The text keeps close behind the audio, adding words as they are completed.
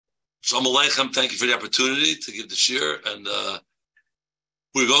Shalom Aleichem, thank you for the opportunity to give the shir. And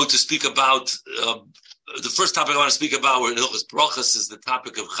we're going to speak about, the first topic I want to speak about, we're in Hilchos Brochos, is the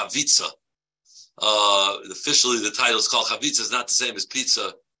topic of chavitza. Officially, the title is called chavitza. It's not the same as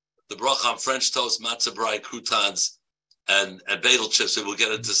pizza. The bracha on French toast, matzah brei, croutons, and bagel chips. And we'll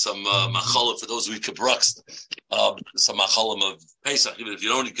get into some machalim for those who eat kabrux, some machalim of Pesach. Even if you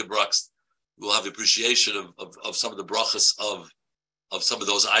don't eat kabrux, we'll have appreciation of some of the brachas of some of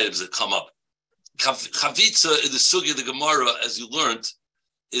those items that come up. Chavitza in the sugya, the Gemara, as you learned,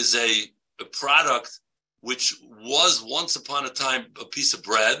 is a product which was once upon a time a piece of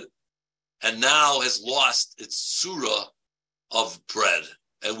bread and now has lost its surah of bread.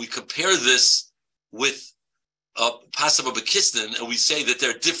 And we compare this with Passover Bekisnin, and we say that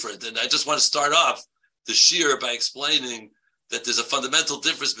they're different. And I just want to start off the shir by explaining that there's a fundamental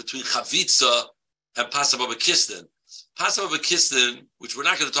difference between Chavitza and Passover Bekisnin. Passover Bekisnin, which we're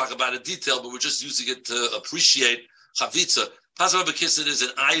not going to talk about in detail, but we're just using it to appreciate Chavitza. Passover Bekisnin is an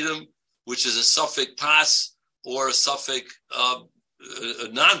item which is a suffix pas or a suffix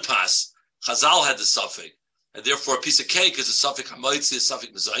non-pas. Chazal had the suffix, and therefore a piece of cake is a suffix HaMotzi, a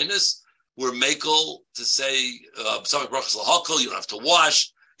suffix mezainis. We're makel to say suffix Brochos lahakol. You don't have to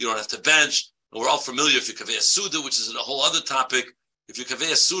wash, you don't have to bench. And we're all familiar if you kaveh a suda, which is a whole other topic. If you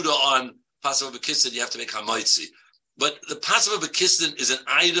kaveh a suda on Passover Bekisnin, you have to make HaMotzi. But the Passover Bekisnin is an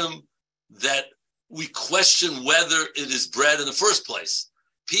item that we question whether it is bread in the first place.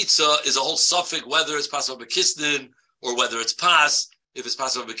 Pizza is a whole suffix, whether it's Passover Bekisnin or whether it's pas. If it's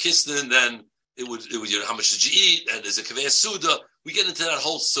Passover Bekisnin, then it would how much did you eat? And is it kaveh suda? We get into that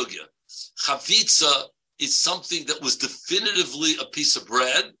whole sugya. Chavitza is something that was definitively a piece of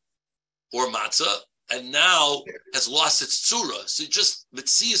bread or matzah, and now has lost its tzura. So just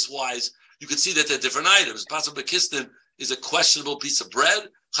mitzias-wise, you can see that they're different items. Passover Bekisnin is a questionable piece of bread.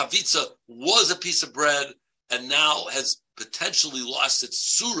 Chavitza was a piece of bread and now has potentially lost its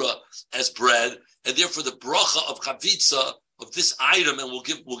surah as bread, and therefore the bracha of chavitza of this item, and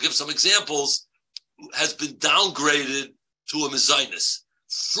we'll give some examples, has been downgraded to a mezainis.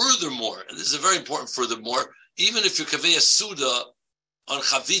 Furthermore, and this is a very important furthermore, even if you're kaveh suda on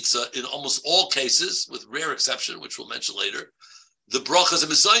chavitza, in almost all cases, with rare exception, which we'll mention later, the bracha is a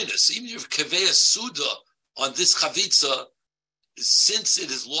mezainis. Even if you're kaveh suda on this chavitza, since it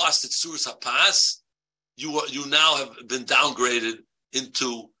has lost its surah hapas, you now have been downgraded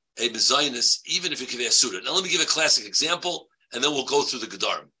into a mezainis, even if you kaveh suda. Now let me give a classic example, and then we'll go through the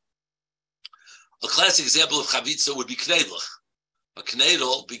gedarim. A classic example of chavitza would be knedlach. A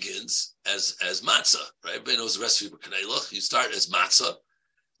knedel begins as matzah, right? Everybody knows the recipe for knedlach. You start as matzah,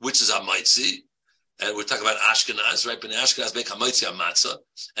 which is HaMotzi, and we're talking about Ashkenaz, right? But Ashkenaz make HaMotzi on matzah,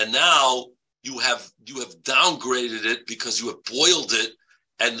 and now you have downgraded it because you have boiled it,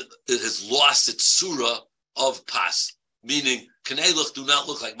 and it has lost its surah of pas. Meaning, knedlach do not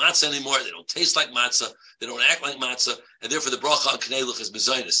look like matzah anymore. They don't taste like matzah. They don't act like matzah, and therefore the bracha on knedlach is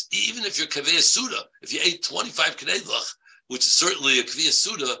mezainis. Even if you're kaveh suda, if you ate 25 knedlach, which is certainly a kaveh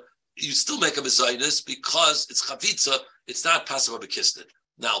suda, you still make a mezainis because it's chavitza. It's not Passover Bekisnin.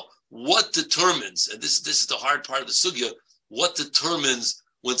 Now, what determines, and this is the hard part of the sugya, what determines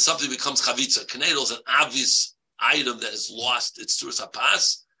when something becomes chavitza? Knedel is an obvious item that has lost its tzuras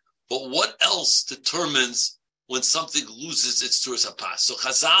hapas, but what else determines when something loses its tzuras hapas? So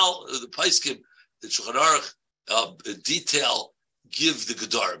Chazal, the Paiskim, the Shulchan Aruch, in detail, give the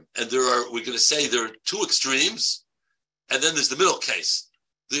gedarim, and we're going to say there are two extremes, and then there's the middle case.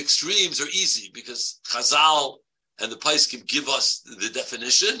 The extremes are easy because Chazal and the Paiskim give us the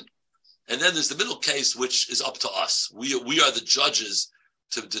definition, and then there's the middle case, which is up to us. We are the judges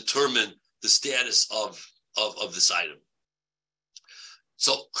to determine the status of this item.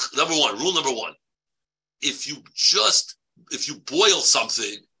 So rule number one, if you boil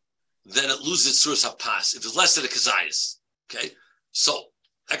something, then it loses its surah hapas. If it's less than a kazayas, okay? So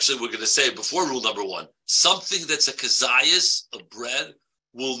actually we're going to say before rule number one, something that's a kazayas of bread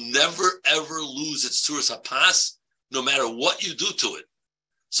will never ever lose its surah hapas, no matter what you do to it.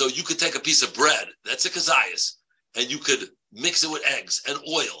 So you could take a piece of bread, that's a kazayas, and you could mix it with eggs and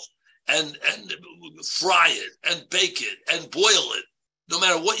oil and fry it and bake it and boil it. No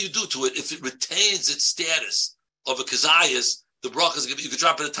matter what you do to it, if it retains its status of a kazayas, the bracha is going to be, you could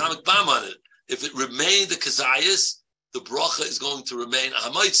drop an atomic bomb on it. If it remained a kazayas, the bracha is going to remain a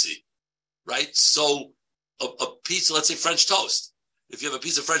HaMotzi, right? So a piece, let's say French toast. If you have a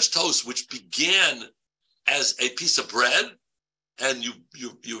piece of French toast which began as a piece of bread, and you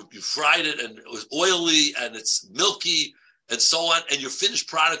fried it, and it was oily, and it's milky, and so on, and your finished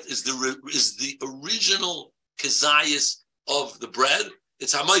product is the original kazayas of the bread,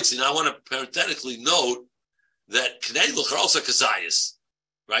 it's HaMotzi. Now I want to parenthetically note that Knei Luch are also kazayas,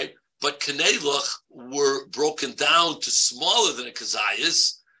 right? But Knei Luch were broken down to smaller than a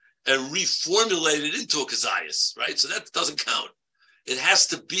kazayas and reformulated into a kazayas, right? So that doesn't count. It has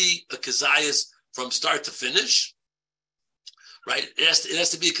to be a kazayas from start to finish, right? It has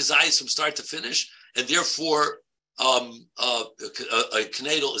to be a kazayas from start to finish, and therefore a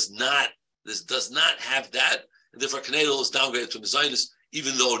knedel is not. This does not have that, and therefore knedel is downgraded to a mezainis,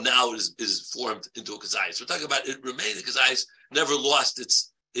 even though now it is formed into a kazayas. We're talking about it remained a kazayas, never lost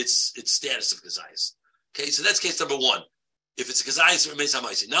its status of kazayas. Okay, so that's case number one. If it's a kazayas, it remains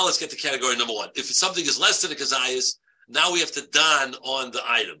HaMotzi. Now let's get to category number one. If something is less than a kazayas, now we have to don on the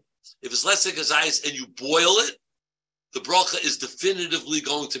item. If it's less than kazayas and you boil it, the bracha is definitively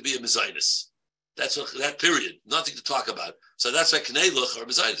going to be a mezainis. That's that period. Nothing to talk about. So that's why knei luch are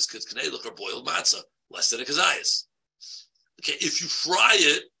mezainis, because knei luch are boiled matzah, less than a kazayas. Okay, if you fry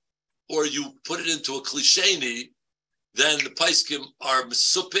it or you put it into a klisheni, then the paiskim are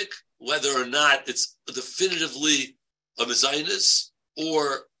mesupik, whether or not it's definitively a mezainis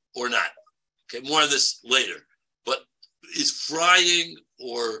or not. Okay, more on this later. But is frying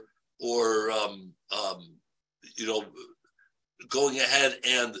or going ahead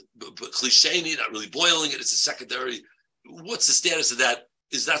and klisheni, not really boiling it, it's a secondary. What's the status of that?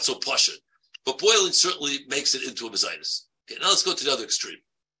 Is not so pashut. But boiling certainly makes it into a mezainis. Okay, now let's go to the other extreme.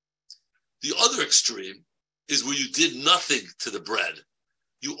 The other extreme is where you did nothing to the bread.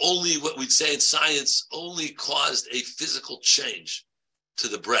 You only, what we'd say in science, only caused a physical change to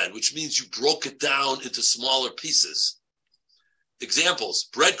the bread, which means you broke it down into smaller pieces. Examples,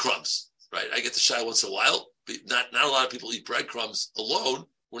 breadcrumbs, right? I get to shy once in a while. Not a lot of people eat breadcrumbs alone.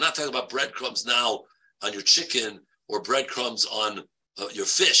 We're not talking about breadcrumbs now on your chicken or breadcrumbs on your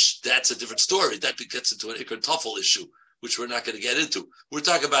fish. That's a different story. That gets into an ikr tuffle issue, which we're not going to get into. We're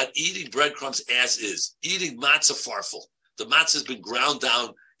talking about eating breadcrumbs as is, eating matzah farfel. The matzah has been ground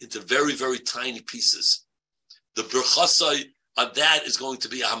down into very, very tiny pieces. The Brochos on that is going to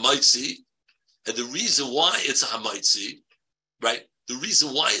be a HaMotzi. And the reason why it's a HaMotzi, right? The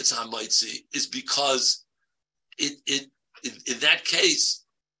reason why it's a HaMotzi is because it in that case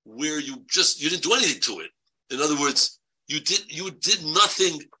where you didn't do anything to it. In other words, you did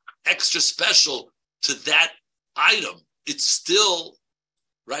nothing extra special to that item. It's still,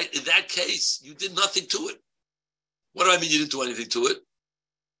 right? In that case, you did nothing to it. What do I mean you didn't do anything to it?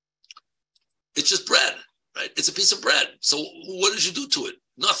 It's just bread, right? It's a piece of bread. So what did you do to it?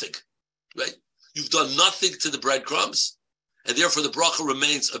 Nothing, right? You've done nothing to the breadcrumbs, and therefore the bracha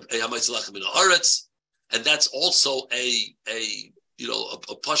remains a HaMotzi lechem min haaretz, and that's also a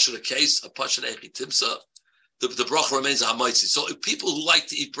pashut case, a pashut echitimsa. The bracha remains a HaMotzi. So if people who like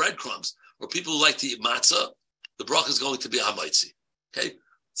to eat breadcrumbs or people who like to eat matzah, the bracha is going to be a HaMotzi. Okay,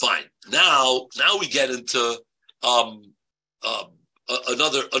 fine. Now we get into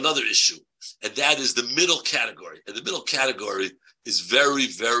another issue, and that is the middle category. And the middle category is very,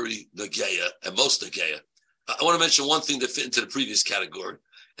 very nageya, and most nageya. I want to mention one thing that fit into the previous category,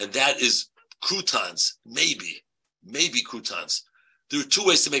 and that is croutons. Maybe croutons. There are two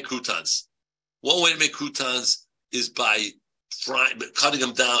ways to make croutons. One way to make croutons is by cutting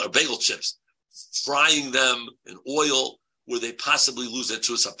them down, or bagel chips, frying them in oil where they possibly lose their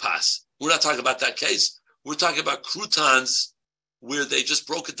tzurus hapas. We're not talking about that case. We're talking about croutons where they just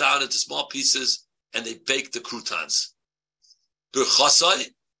broke it down into small pieces and they baked the croutons.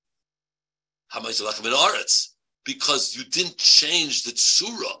 Berchasai, HaMotzi lechem min haaretz, because you didn't change the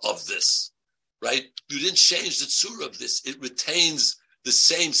tzura of this, right? You didn't change the tzura of this. It retains the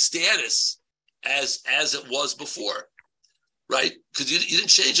same status as it was before, right? Because you didn't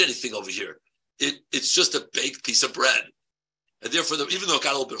change anything over here. It's just a baked piece of bread. And therefore, even though it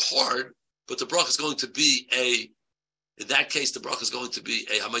got a little bit hard, but the bracha is going to be in that case, the bracha is going to be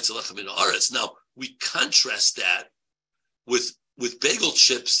a HaMotzi lechem min haaretz. Now, we contrast that with bagel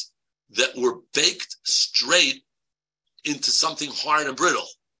chips that were baked straight into something hard and brittle.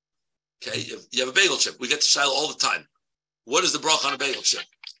 Okay, you have a bagel chip. We get to Shiloh all the time. What is the bracha on a bagel chip?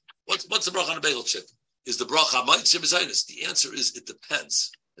 What's the bracha on a bagel chip? Is the bracha HaMotzi or mezainis? The answer is it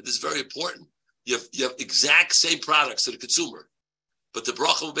depends. And this is very important. You have exact same products to the consumer, but the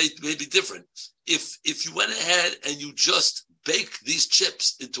bracha may be different. If you went ahead and you just baked these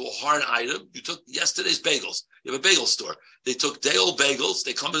chips into a hard item, you took yesterday's bagels. You have a bagel store. They took day-old bagels.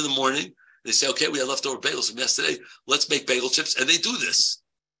 They come in the morning. They say, okay, we have leftover bagels from yesterday. Let's make bagel chips. And they do this.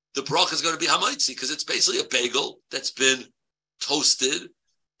 The bracha is going to be HaMotzi because it's basically a bagel that's been toasted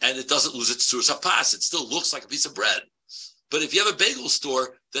and it doesn't lose its tzurus hapas. It still looks like a piece of bread. But if you have a bagel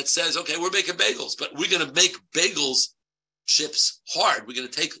store that says, okay, we're making bagels, but we're going to make bagels chips hard. We're going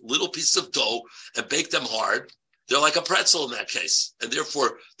to take little pieces of dough and bake them hard. They're like a pretzel in that case. And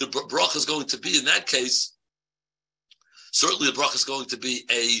therefore, the bracha is going to be, in that case, certainly the bracha is going to be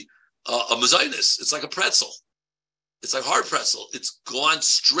a mezainis. It's like a pretzel. It's like hard pretzel. It's gone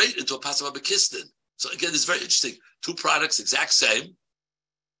straight into a pasama bekistin. So again, it's very interesting. Two products, exact same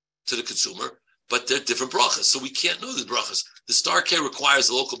to the consumer, but they're different brachas. So we can't know the brachas. The Star K requires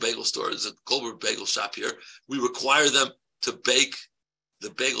the local bagel store. There's a Goldberg bagel shop here. We require them to bake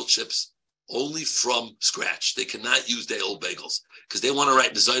the bagel chips only from scratch. They cannot use day old bagels because they want to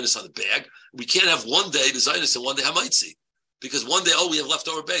write mezainis on the bag. We can't have one day mezainis and one day HaMotzi. Because one day, we have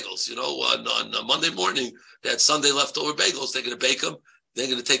leftover bagels. On Monday morning, they had Sunday leftover bagels. They're going to bake them. They're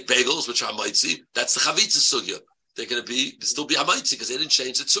going to take bagels, which are HaMotzi. That's the chavitza sugya. They're going to still be HaMotzi because they didn't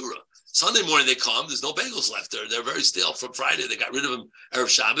change the tzura. Sunday morning they come. There's no bagels left there. They're very stale from Friday. They got rid of them Erev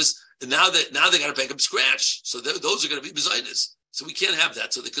Shabbos, and now they got to bake them scratch. So those are going to be mezainis. So we can't have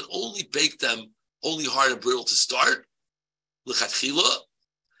that. So they can only bake them only hard and brittle to start, l'chatchila.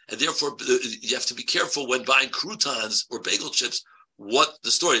 And therefore, you have to be careful when buying croutons or bagel chips, what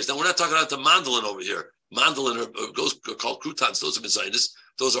the story is. Now, we're not talking about the mandolin over here. Mandolin are called croutons. Those are mezainis.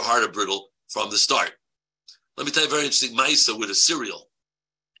 Those are hard and brittle from the start. Let me tell you a very interesting ma'isa with a cereal.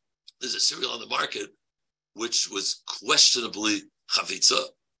 There's a cereal on the market which was questionably chavitza,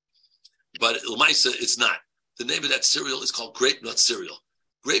 but ma'isa, it's not. The name of that cereal is called grape nut cereal.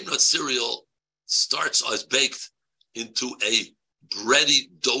 Grape nut cereal starts as baked into a bready,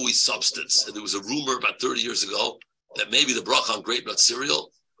 doughy substance. And there was a rumor about 30 years ago that maybe the bracha on grape nut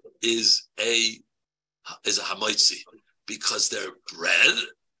cereal is a HaMotzi because they're bread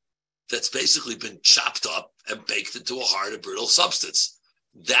that's basically been chopped up and baked into a hard and brittle substance.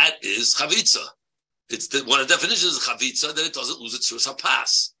 That is chavitza. One of the definitions of chavitza that it doesn't lose its source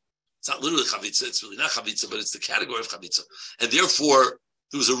hapas. It's not literally chavitza. It's really not chavitza, but it's the category of chavitza. And therefore,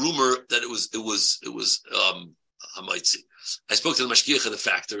 there was a rumor that it was HaMotzi. I spoke to the mashgiach of the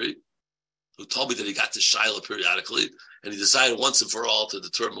factory, who told me that he got to Shiloh periodically, and he decided once and for all to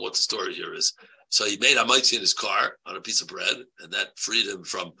determine what the story here is. So he made HaMotzi in his car on a piece of bread, and that freed him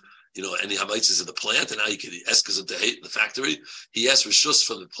from any HaMotzis in the plant, and now he could eskes him to hate in the factory. He asked Rishus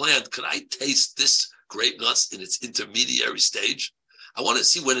from the plant, could I taste this grape nuts in its intermediary stage? I want to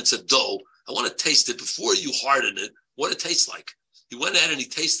see when it's a dough. I want to taste it before you harden it, what it tastes like. He went ahead and he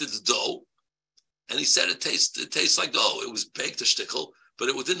tasted the dough, and he said it tastes like dough. It was baked a shtickle, but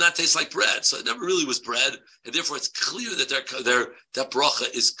it did not taste like bread. So it never really was bread, and therefore it's clear that that bracha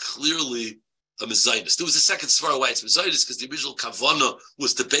is clearly a mezainis. There was a second svara why it's mezainis because the original kavana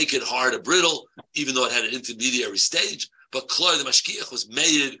was to bake it hard and brittle, even though it had an intermediary stage. But Klor, the mashgiach, was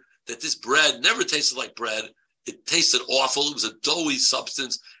made that this bread never tasted like bread. It tasted awful. It was a doughy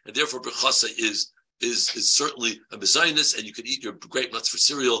substance, and therefore brachasa is certainly a mezainis, and you can eat your grape nuts for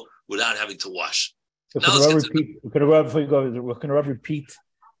cereal without having to wash. So can I repeat?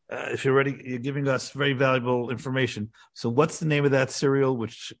 If you're ready, you're giving us very valuable information. So what's the name of that cereal,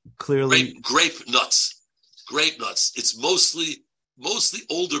 which clearly... Grape nuts. Grape nuts. It's mostly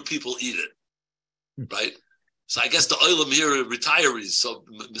older people eat it, right? So I guess the oilam here are retirees. So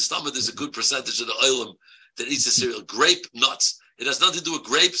Mistama, there's a good percentage of the oilam that eats the cereal. Grape nuts. It has nothing to do with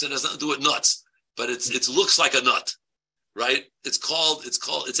grapes and it has nothing to do with nuts, but it looks like a nut, right? It's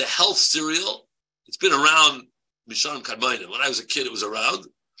a health cereal. It's been around Mishanim Kadmainim. When I was a kid, it was around.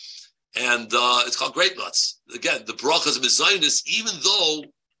 And it's called grape nuts. Again, the brachas of mezainis, even though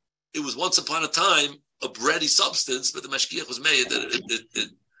it was once upon a time a bready substance, but the mashgiach was made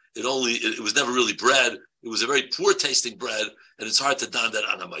that it was never really bread. It was a very poor tasting bread, and it's hard to don that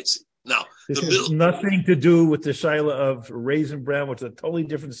on HaMotzi. Now, this has nothing to do with the shaila of raisin bran, which is a totally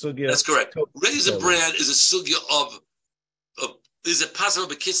different sugya. That's correct. Raisin bran is a sugya is a pasama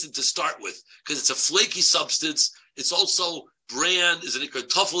bekissin to start with, because it's a flaky substance. It's also bran is an ikar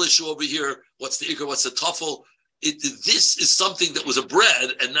tuffle issue over here. What's the ikar? What's the tuffle? This is something that was a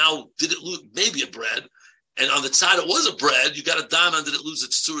bread, and now did it lose maybe a bread? And on the side it was a bread. You got a don on, did it lose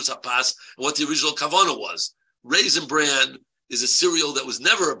its tzuras hapas? And what the original kavana was. Raisin bran is a cereal that was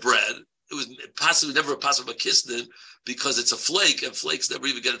never a bread. It was possibly never a pasama bekissin because it's a flake, and flakes never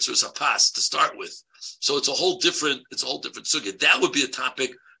even get its tzuras hapas to start with. So it's a whole different sugya. That would be a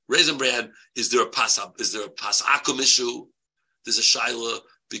topic. Raisin bran, is there a pasakum issue? There's a shaila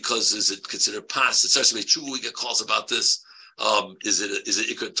because is it considered pas? It starts to be true. We get calls about this. Is it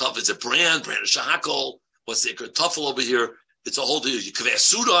ikar tuffle? Is it bran shahakol? What's the ikar tuffle over here? It's a whole deal. You kaveh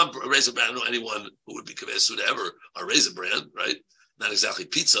suda on raisin bran. I don't know anyone who would be kaveh suda ever on raisin bran, right? Not exactly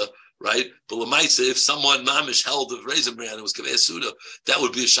pizza, right? But l'maitze, if someone mamish held of raisin bran and was kaveh suda, that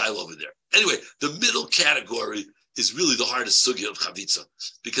would be a shaila over there. Anyway, the middle category is really the hardest sugya of chavitza,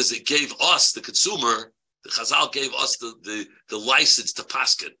 because it gave us, the consumer, the Chazal gave us the license to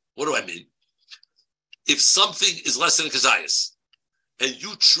paskin. What do I mean? If something is less than a kazayas, and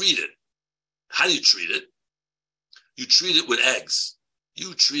you treat it, how do you treat it? You treat it with eggs.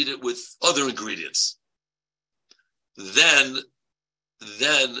 You treat it with other ingredients. Then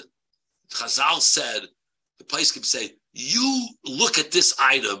Chazal said, the Paiskim say, you look at this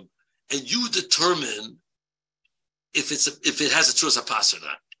item and you determine if it has a truas hapas or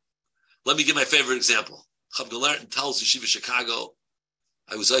not. Let me give my favorite example. Chav Galerton tells Yeshiva Chicago,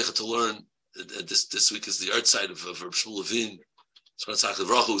 I was able to learn this week is the art side of Reb Shmuel Levine.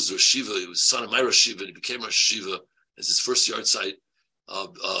 Brochos was Rosh Shiva. He was son of my Rosh Shiva, and he became Rosh Shiva as his first yard site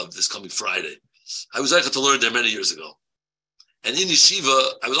this coming Friday. I was able to learn there many years ago. And in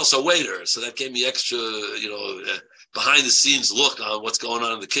Yeshiva, I was also a waiter, so that gave me extra, behind the scenes look on what's going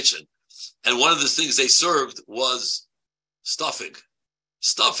on in the kitchen. And one of the things they served was stuffing.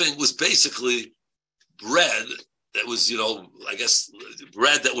 Stuffing was basically bread that was, I guess,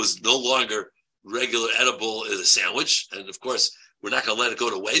 bread that was no longer regular edible as a sandwich. And of course, we're not going to let it go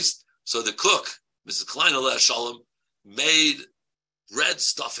to waste. So the cook, Mrs. Klein, Aleh Shalom, made bread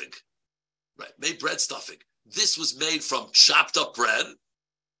stuffing. Right, made bread stuffing. This was made from chopped up bread,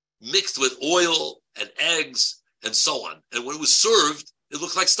 mixed with oil and eggs and so on. And when it was served, it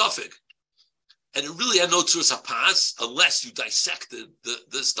looked like stuffing. And it really had no tzuras hapas unless you dissected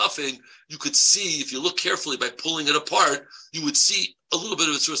the stuffing. You could see, if you look carefully by pulling it apart, you would see a little bit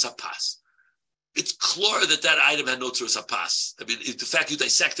of a tzuras hapas. It's clear that item had no tzuras hapas. I mean, the fact you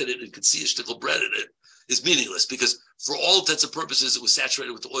dissected it and could see a shtickle bread in it is meaningless, because for all intents and purposes, it was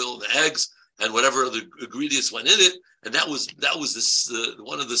saturated with the oil and the eggs and whatever other ingredients went in it, and that was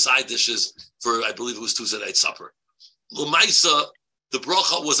one of the side dishes for, I believe it was Tuesday night supper. L'maisa, the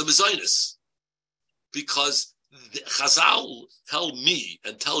bracha was a mezainis, because the Chazal tell me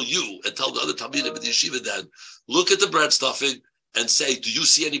and tell you and tell the other talmidim in the yeshiva then, look at the bread stuffing and say, do you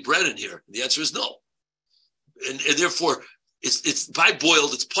see any bread in here? And the answer is no. And therefore, it's by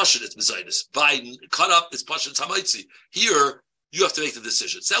boiled, it's pashut, it's mezainis. By cut up, it's pashut, it's HaMotzi. Here, you have to make the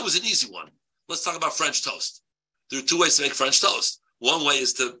decisions. That was an easy one. Let's talk about French toast. There are two ways to make French toast. One way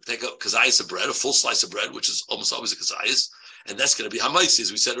is to take a kazayas of bread, a full slice of bread, which is almost always a kazayas, and that's going to be HaMotzi,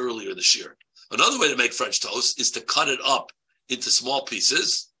 as we said earlier this year. Another way to make French toast is to cut it up into small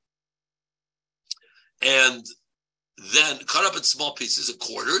pieces, and then cut up in small pieces and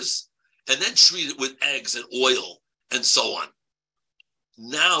quarters, and then treat it with eggs and oil and so on.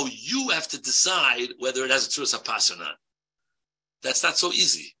 Now you have to decide whether it has a tzuras hapas or not. That's not so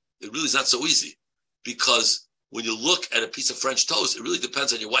easy. It really is not so easy, because when you look at a piece of French toast, it really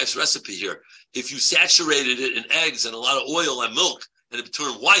depends on your wife's recipe here. If you saturated it in eggs and a lot of oil and milk and it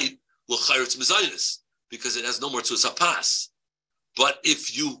turned white, l'chayr it's mezainis, because it has no more tzuras hapas. But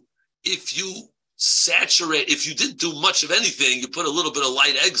if you saturate, if you didn't do much of anything, you put a little bit of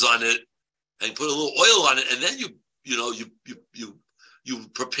light eggs on it and you put a little oil on it, and then you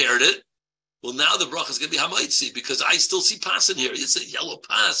prepared it. Well, now the bracha is going to be HaMotzi, because I still see pas in here. It's a yellow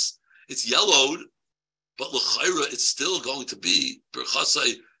pas. It's yellowed, but l'chayra, it's still going to be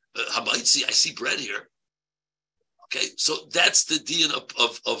berchasai HaMotzi. I see bread here. Okay, so that's the din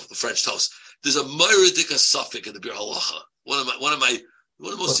of French toast. There's a ma'aridik suffix in the Bir Halacha. One of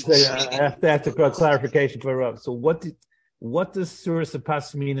the most. I have to ask a clarification for Rav. So what does tzuras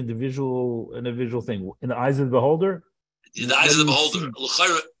hapas mean in the visual thing? In the eyes of the beholder? In the eyes of the beholder.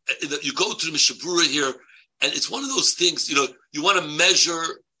 You go to the Mishabura here, and it's one of those things, you want to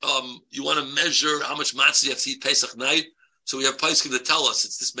measure how much matzah you have to eat Pesach night. So we have Paiskim that tell us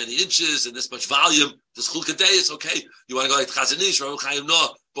it's this many inches and this much volume. This chulkadei, okay. You want to go like Chazanish, Rabbi Chaim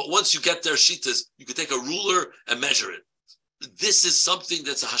Noah. But once you get their shitas, you can take a ruler and measure it. This is something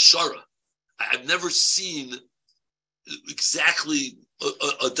that's a hashara. I've never seen exactly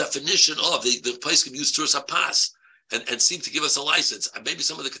a definition of the Paiskim use tzuras hapas and seem to give us a license. And maybe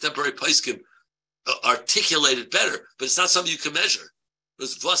some of the contemporary Paiskim articulate it better, but it's not something you can measure.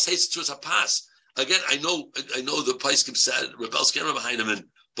 There's v'as hates tzuras hapas. Again, I know the Paiskim said, Rebelski and Rabbi Heinemann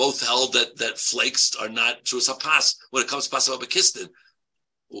both held that flakes are not tzuras hapas when it comes to Passover Bekistin.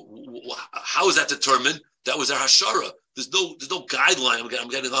 How is that determined? That was our hashara. There's no guideline. I'm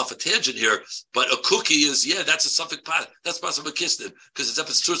getting off a tangent here, but a cookie is, that's a suffix pas. That's Passover Bekistin, because it's up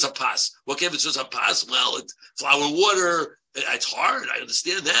as tzuras hapas. What gave it tzuras hapas? Well, it's flour and water. It's hard. I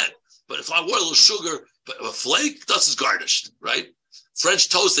understand that. But flour, water, a little sugar, but a flake, dust is garnished, right? French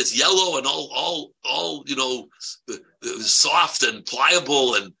toast that's yellow and all soft and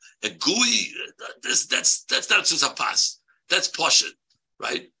pliable and gooey. That's not tzuras hapas. That's pashut,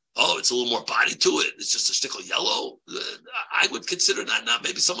 right? oh, it's a little more body to it. It's just a shtickle yellow. I would consider that not.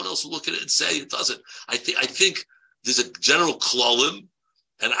 Maybe someone else will look at it and say it doesn't. I think there's a general klalim,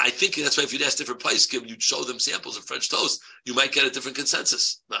 and I think that's why if you'd ask different paiskim, you'd show them samples of French toast, you might get a different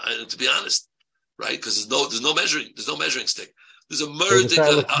consensus. To be honest, right? Because there's no measuring stick. There's a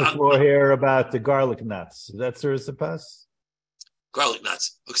murder. More here about the garlic nuts. Is that Suras Hapas? Garlic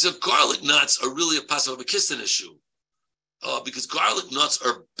nuts. Okay, so garlic nuts are really a Passover Makistan issue. Because garlic nuts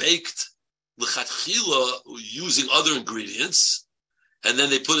are baked l'chatchila using other ingredients, and then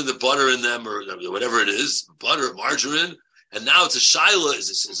they put in the butter in them or whatever it is, butter, margarine, and now it's a shaila. Is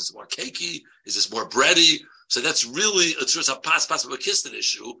this more cakey? Is this more bready? So that's really a Tzuras HaPas Makistan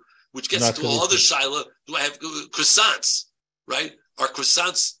issue, which gets to all other shaila. Do I have croissants? Right? Are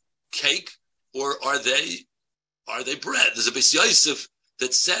croissants cake or are they bread? There's a Beis Yosef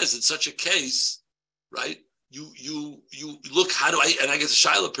that says in such a case, right? You look, how do I, and I get to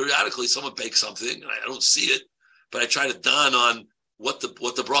Shiloh periodically, someone bakes something, and I don't see it, but I try to dawn on what the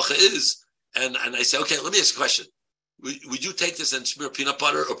bracha is, and I say, okay, let me ask you a question. Would you take this and smear peanut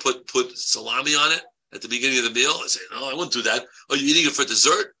butter or put salami on it at the beginning of the meal? I say, no, I wouldn't do that. Oh, you eating it for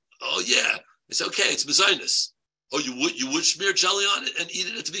dessert? Oh, yeah. I say, okay, it's mezainis. Oh, you would smear jelly on it and eat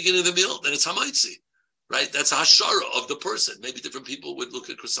it at the beginning of the meal? Then it's HaMotzi. Right, that's a hashara of the person. Maybe different people would look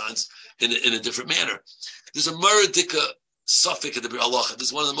at croissants in a different manner. There's a Maradika suffix in the Bir Halacha. This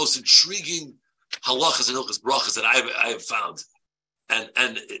is one of the most intriguing halachas and Hilchos Brochos that I have found,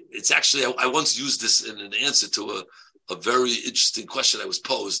 and it's actually I once used this in an answer to a very interesting question I was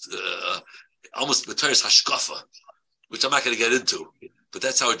posed, almost B'Teres Hashkafa, which I'm not going to get into, but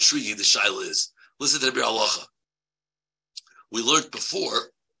that's how intriguing the shaila is. Listen to the Bir Halacha. We learned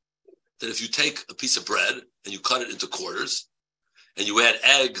before that if you take a piece of bread and you cut it into quarters and you add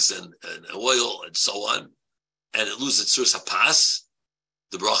eggs and oil and so on, and it loses its Tzuras HaPas,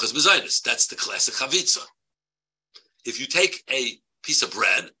 the bracha is mezainis. That's the classic chavitza. If you take a piece of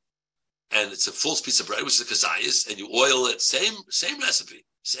bread and it's a full piece of bread, which is a kazayis, and you oil it, same recipe.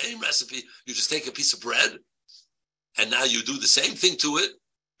 You just take a piece of bread and now you do the same thing to it.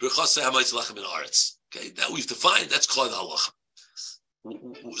 Okay, that we've defined. That's called halacha.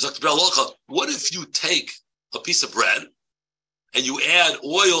 What if you take a piece of bread and you add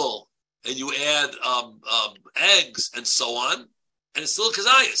oil and you add eggs and so on, and it's still a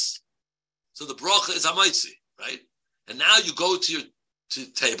kazayas? So the bracha is HaMotzi, right? And now you go to your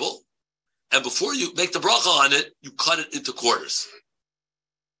table, and before you make the bracha on it, you cut it into quarters.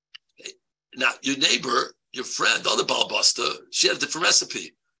 Okay? Now your neighbor, your friend, the other balabasta, she had a different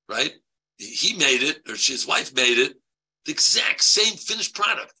recipe, right? He made it, or his wife made it. The exact same finished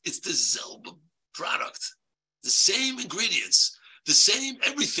product. It's the Zelba product. The same ingredients. The same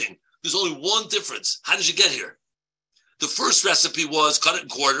everything. There's only one difference. How did you get here? The first recipe was cut it in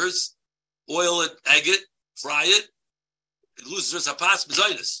quarters, oil it, egg it, fry it. It loses Tzuras HaPas,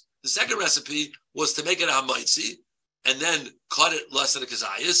 mezainis. The second recipe was to make it a HaMotzi and then cut it less than a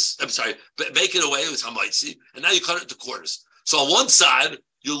kazayas. I'm sorry, make it away with HaMotzi, and now you cut it into quarters. So on one side,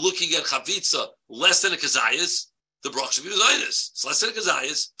 you're looking at chavitza less than a kazayas. The bracha should be mezainis. It's less than a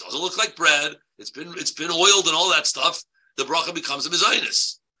kazayas. Doesn't look like bread. It's been oiled and all that stuff. The bracha becomes a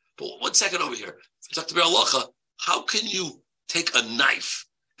mezainis. But 1 second over here. Talk to Bir Halacha. How can you take a knife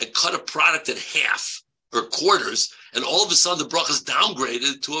and cut a product in half or quarters, and all of a sudden the bracha is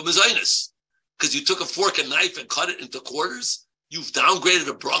downgraded to a mezainis? Because you took a fork and knife and cut it into quarters. You've downgraded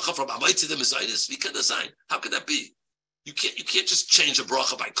a bracha from HaMotzi to mezainis. We can design. How can that be? You can't just change a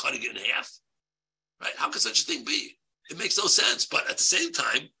bracha by cutting it in half. Right? How could such a thing be? It makes no sense. But at the same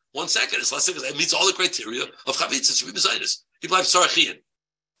time, 1 second, it's less than it meets all the criteria of chavitza. It should be mezainis. People have sarachian.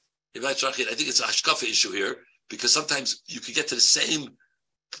 I think it's a hashkafa issue here, because sometimes you could get to the same.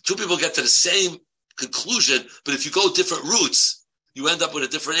 Two people get to the same conclusion, but if you go different routes, you end up with a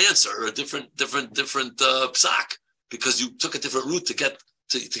different answer or a different psak, because you took a different route to get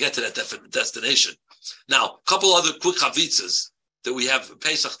to that destination. Now, a couple other quick chavitzas that we have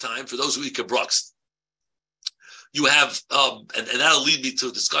Pesach time for those who eat kabrux. You have, and that'll lead me to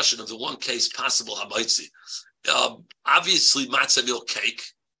a discussion of the one case possible HaMotzi. Obviously, matzah meal cake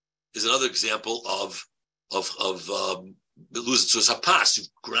is another example of losing Tzuras HaPas.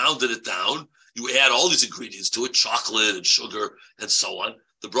 You've grounded it down. You add all these ingredients to it, chocolate and sugar and so on.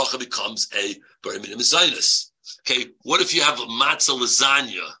 The bracha becomes a bar mitzvah mezainis. Okay, what if you have a matzah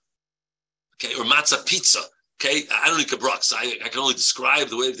lasagna? Okay, or matzah pizza. Okay, I don't eat kabrux. I can only describe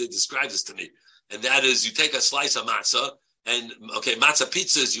the way they describe this to me. And that is, you take a slice of matzah, and okay, matzah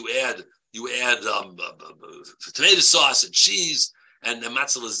pizzas, you add tomato sauce and cheese And the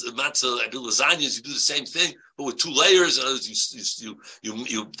matzah, I do lasagnas. You do the same thing, but with 2 layers.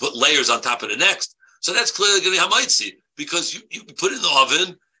 You put layers on top of the next. So that's clearly going to be HaMotzi because you put it in the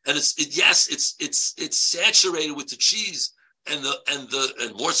oven and it's saturated with the cheese and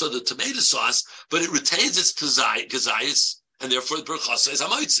more so the tomato sauce, but it retains its kazayis, and therefore the Brochos is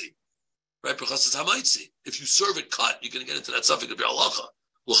HaMotzi. Right? Brochos is HaMotzi. If you serve it cut, you're going to get into that suffix of your halacha.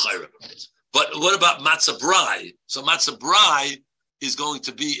 But what about matzah brai? So matzah brai is going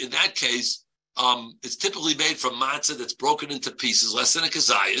to be, in that case, it's typically made from matzah that's broken into pieces, less than a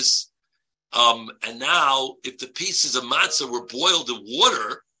kazayis. And now, if the pieces of matzah were boiled in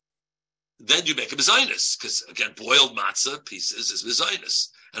water, then you make a mezainis, because again, boiled matzah pieces is mezainis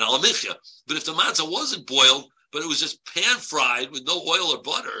and alamichya. But if the matzah wasn't boiled, but it was just pan fried with no oil or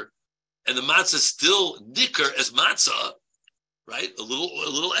butter, and the matzah still nicker as matzah, right? A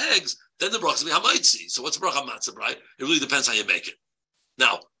little eggs, then the bracha will be HaMotzi. So what's bracha matzah, right? It really depends how you make it.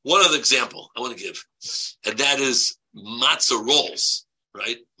 Now, one other example I want to give, and that is matzah rolls,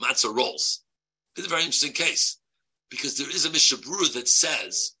 right? Matzah rolls. It's a very interesting case because there is a Mishnah Berurah that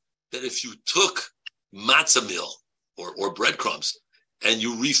says that if you took matzah meal or breadcrumbs and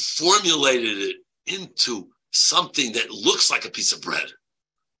you reformulated it into something that looks like a piece of bread,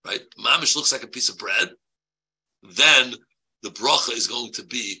 right? Mamish looks like a piece of bread, then the bracha is going to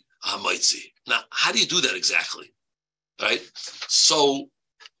be HaMotzi. Now, how do you do that exactly? Right? So,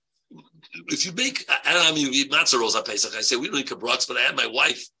 if you make, I don't know how you eat matzah rolls on Pesach. I say we don't eat kabrats, but I had my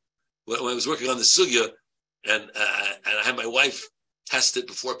wife, when I was working on the sugya, and I had my wife test it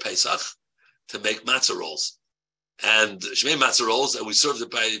before Pesach to make matzah rolls. And she made matzah rolls, and we served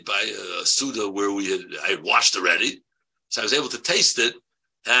it by a Suda where I had washed already. So I was able to taste it,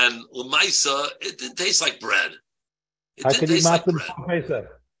 and L'maisa, it didn't taste like bread. It didn't taste like bread. Pesach?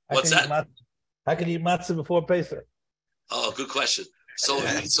 What's that? How can you eat matzah before Pesach? Oh, good question. So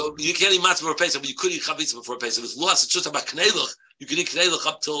you can't eat matzah before Pesach, but you could eat chavitza before Pesach. It's lost. It's just about kneiluch. You can eat kneiluch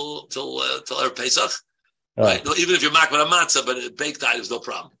up till Erev Pesach, right? No, even if you're makbid on matzah, but baked items, no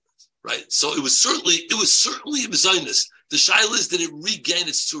problem, right? So it was certainly a mezainis. The shaila is, did it regain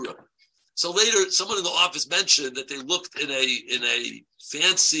its tzura? So later, someone in the office mentioned that they looked in a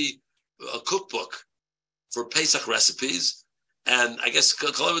fancy cookbook for Pesach recipes, and I guess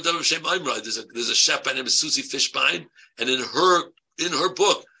there's a chef by the name of Susie Fishbein, and in her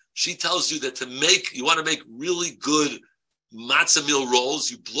book, she tells you that you want to make really good matzah meal rolls,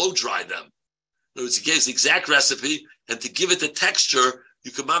 you blow dry them. In other words, he gives the exact recipe, and to give it the texture,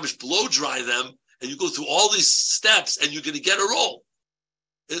 you can mamish blow dry them, and you go through all these steps, and you're going to get a roll.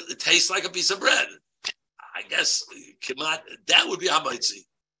 It tastes like a piece of bread. I guess that would be HaMotzi,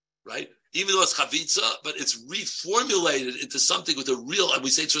 right? Even though it's chavitza, but it's reformulated into something with a real, and we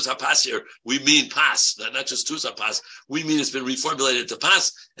say tzurus hapas here, we mean pas, not just tzurus hapas, we mean it's been reformulated into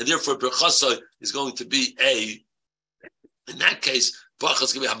pas, and therefore Brochos is going to be in that case, Bracha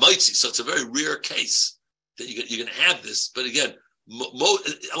is going to be HaMotzi. So it's a very rare case that you're going to have this. But again, I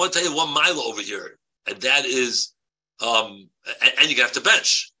want to tell you one mila over here, and that is, and you're going to have to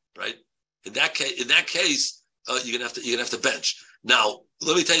bench, right? In that case, you're going to have to bench. Now,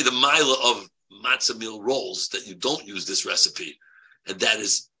 let me tell you the mila of matzah meal rolls that you don't use this recipe, and that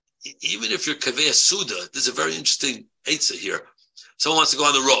is, even if you're kaveh suda, there's a very interesting eitzah here. Someone wants to go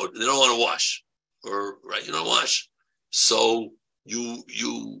on the road and they don't want to wash, you don't wash. So you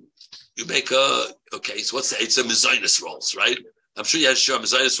make so what's the eitzah? Mezainis rolls, right? I'm sure you had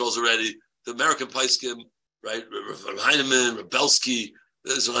mezainis rolls already. The American Paiskim, right? Rav Heinemann, Rav Belsky,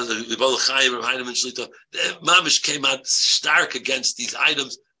 there's one, Rav Chaim, Rav Heinemann, Shlita. Mamish came out stark against these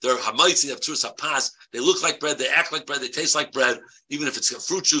items. They're HaMotzi, they have tzurus hapas. They look like bread, they act like bread, they taste like bread. Even if it's got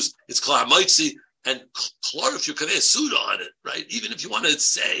fruit juice, it's called HaMotzi. And klor, if you can a suda on it, right? Even if you want to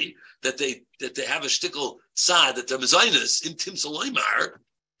say that they have a shtickle tzad, that they're mezainis in Tim Saloimar,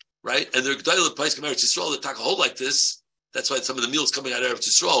 right? And they're g'dayla pais Eretz Yisrael that talk a whole like this. That's why some of the meals coming out of Eretz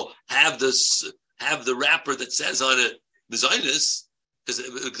Yisrael have the wrapper that says on it mezainis, because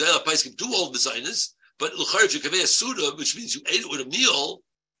g'dayla pais do old mezainis. But l'char, if you can a suda, which means you ate it with a meal,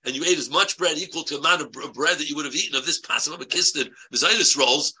 and you ate as much bread equal to the amount of bread that you would have eaten of this pasim of a kistin mezainis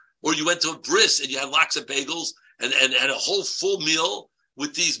rolls, or you went to a bris and you had lots of bagels and a whole full meal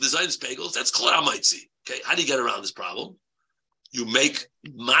with these mezainis bagels, that's kol HaMotzi. Okay, how do you get around this problem? You make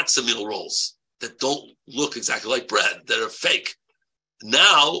matzah meal rolls that don't look exactly like bread, that are fake.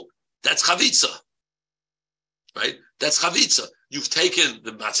 Now, that's chavitza, right? That's chavitza. You've taken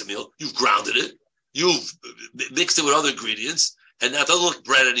the matzah meal, you've grounded it, you've mixed it with other ingredients, and now it doesn't look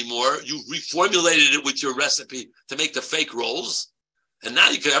bread anymore. You've reformulated it with your recipe to make the fake rolls, and now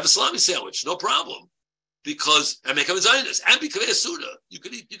you can have a salami sandwich, no problem. because and make them Zionist and be Kaveh Suda. You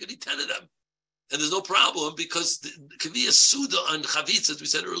could eat 10 of them. And there's no problem because the Kaveh Suda on Chavitz, as we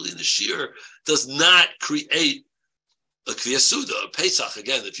said earlier in the Shir, does not create a Kaveh Suda. Pesach,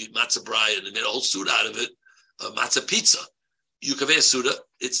 again, if you eat matzah brai and they made a whole Suda out of it, matzah pizza, you Kaveh Suda,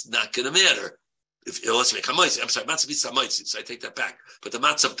 it's not going to matter. Unless you make HaMotzi. I'm sorry, matzah pizza HaMotzi, so I take that back. But the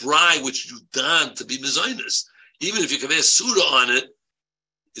matzah brai, which you done to be Mezainis, even if you Kaveh Suda on it,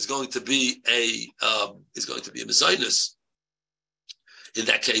 is going to be a Mezainis in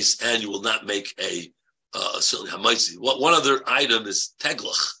that case, and you will not make a certainly HaMotzi. One other item is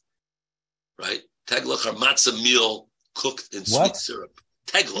teglach, right? Teglach are matzah meal cooked in sweet syrup.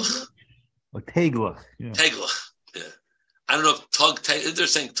 Teglach. Or teglach. Yeah. Teglach. Yeah. I don't know if they're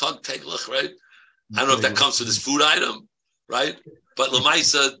saying tug teglach, right? I don't know if that comes with this food item, right? But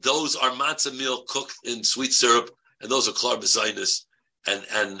lemaisa, those are matzah meal cooked in sweet syrup, and those are klar mezainis,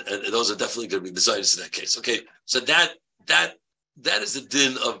 and those are definitely going to be mezainis in that case. Okay, so that is the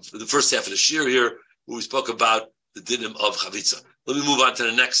din of the first half of the shir here, where we spoke about the dinim of chavitza. Let me move on to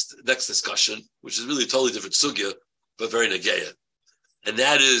the next discussion, which is really a totally different sugya, but very negeya. And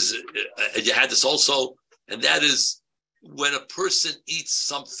that is, and you had this also, and that is when a person eats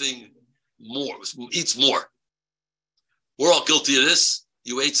something more. We're all guilty of this.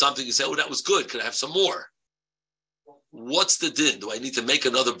 You ate something, you say, oh, that was good. Could I have some more? What's the din? Do I need to make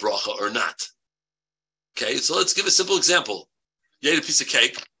another bracha or not? Okay, so let's give a simple example. You ate a piece of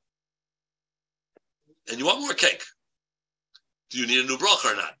cake, and you want more cake. Do you need a new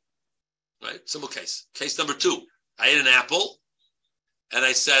bracha or not? Right? Simple case. Case number 2. I ate an apple, and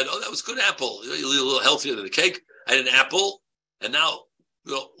I said, oh, that was good apple. You're a little healthier than the cake. I ate an apple, and now,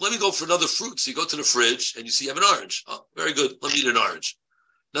 let me go for another fruit. So you go to the fridge, and you see you have an orange. Oh, very good. Let me eat an orange.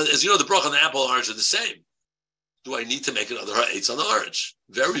 Now, as you know, the bracha and the apple and orange are the same. Do I need to make another ha'etz on the orange?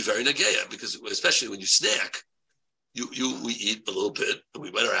 Very, very negeya, because especially when you snack, we eat a little bit, and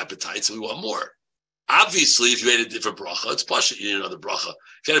we whet our appetites, and we want more. Obviously, if you ate a different bracha, it's pasha. You need another bracha.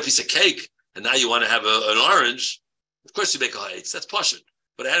 If you had a piece of cake, and now you want to have an orange, of course you make a ha'etz. That's pasha.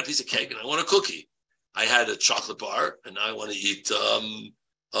 But I had a piece of cake, and I want a cookie. I had a chocolate bar, and now I want to eat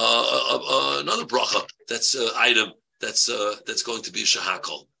another bracha. That's an item that's going to be a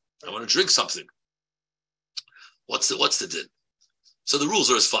shahakol. I want to drink something. What's the din? So the rules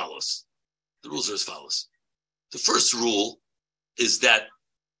are as follows. The first rule is that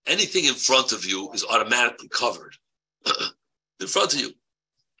anything in front of you is automatically covered in front of you.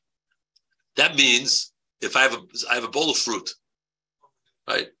 That means if I have a bowl of fruit,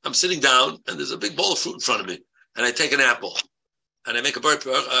 right? I'm sitting down and there's a big bowl of fruit in front of me, and I take an apple and I make a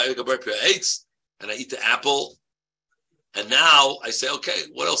burpee eights, and I eat the apple, and now I say, okay,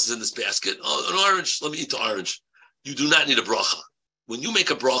 what else is in this basket? Oh, an orange. Let me eat the orange. You do not need a bracha. When you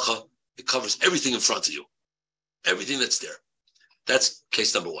make a bracha, it covers everything in front of you. Everything that's there. That's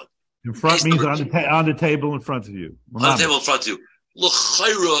case number 1. In front case means on the table in front of you. On the table in front of you.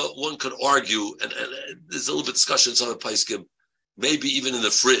 L'chaira, one could argue, and there's a little bit of discussion on the paiskim, maybe even in the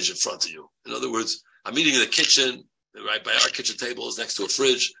fridge in front of you. In other words, I'm eating in the kitchen, right by our kitchen table is next to a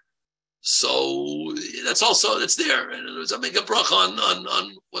fridge. So that's there. And I make a bracha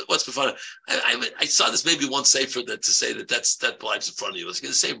on what's in front of. I saw this maybe one sefer that to say that belongs in front of you. It's in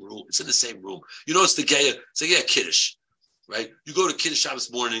the same room. It's in the same room. You know, it's the geya kiddush, right? You go to Kiddush Shabbos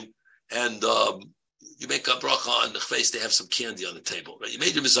morning, and you make a bracha on the face. They have some candy on the table, right? You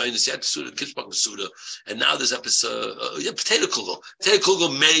made your mezainis, you had the Kiddush Suda, and now there's potato kugel. Potato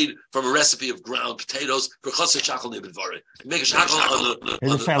kugel made from a recipe of ground potatoes. Brochos shakal nebedvari. You make a shakal on the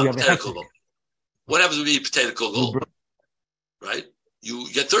potato kugel. What happens when you eat potato kugel? Right? You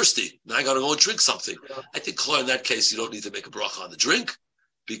get thirsty. Now I got to go and drink something. I think, Chloe, in that case, you don't need to make a bracha on the drink,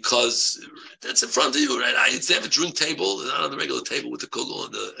 because that's in front of you, right? They have a drink table, not on the regular table with the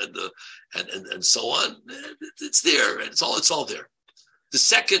kugel and so on. It's there, and it's all there. The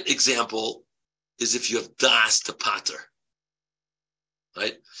second example is if you have das to pater,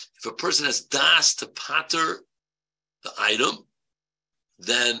 right? If a person has das to pater the item,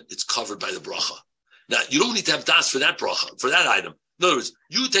 then it's covered by the bracha. Now, you don't need to have das for that bracha, for that item. In other words,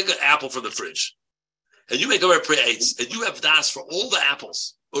 you take an apple from the fridge, and you make a pre-eights, and you have das for all the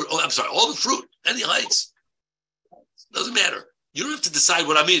apples, all the fruit, any heights. Doesn't matter. You don't have to decide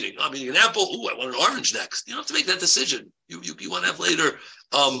what I'm eating. I'm eating an apple. Ooh, I want an orange next. You don't have to make that decision. You want to have later,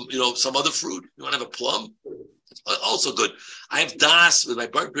 some other fruit. You want to have a plum. It's also good. I have das with my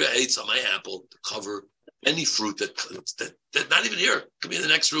pre-eights on my apple to cover any fruit that not even here. It could be in the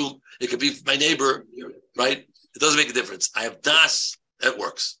next room. It could be my neighbor, right? It doesn't make a difference. I have das. That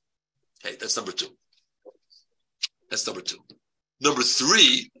works. Okay, that's number 2. Number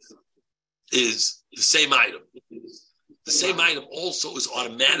 3 is the same item. The same item also is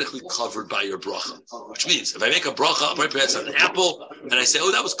automatically covered by your bracha, which means if I make a bracha on an apple and I say,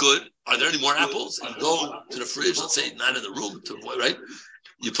 oh, that was good. Are there any more apples? And you go to the fridge, let's say not in the room, right?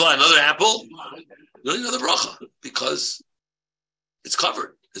 You pull out another apple, you don't need another bracha because it's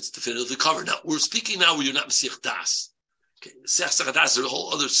covered. It's definitively covered. Now, we're speaking now where you're not Mesiach Das. Okay, Mesiach Das is a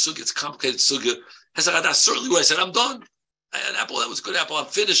whole other sugya. It's a complicated sugya. Mesiach Das, certainly where I said, I'm done. I had an apple, that was a good apple, I'm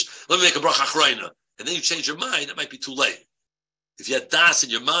finished. Let me make a bracha achrayna. And then you change your mind, it might be too late. If you had das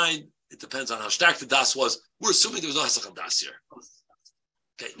in your mind, it depends on how stark the das was. We're assuming there was no hesach das here.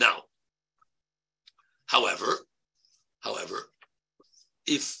 Okay, now, however,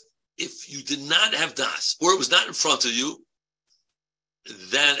 if you did not have das, or it was not in front of you,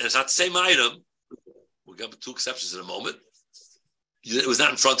 then it's not the same item. We'll get two exceptions in a moment. It was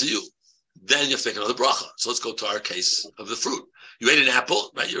not in front of you. Then you have to make another bracha. So let's go to our case of the fruit. You ate an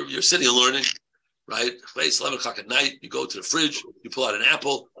apple, right? You're sitting and learning. Right? It's 11 o'clock at night. You go to the fridge. You pull out an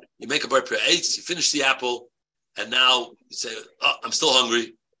apple. You make a bar eitz. You finish the apple. And now you say, oh, I'm still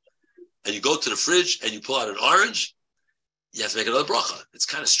hungry. And you go to the fridge and you pull out an orange. You have to make another bracha. It's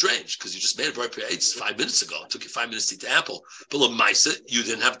kind of strange because you just made a bar eitz 5 minutes ago. It took you 5 minutes to eat the apple. But l'maisa, you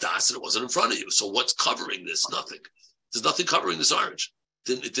didn't have das and it wasn't in front of you. So what's covering this? Nothing. There's nothing covering this orange.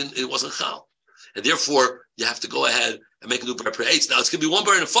 It wasn't chal. And therefore, you have to go ahead and make a new bar eitz. Now, it's going to be one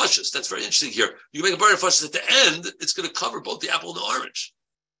bar nefashis. That's very interesting here. You make a bar nefashis at the end, it's going to cover both the apple and the orange.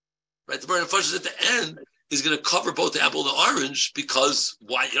 Right? The bar nefashis at the end is going to cover both the apple and the orange because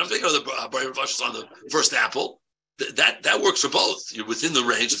why? You don't have to make another bar nefashis on the first apple. That works for both. You're within the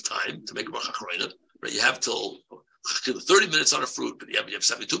range of time to make a bracha achrayna. Right? You have till 30 minutes on a fruit, but you have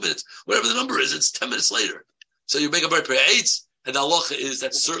 72 minutes. Whatever the number is, it's 10 minutes later. So you make a bar eitz, and the halacha is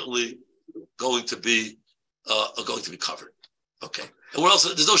that's certainly going to be covered. Okay. And what else?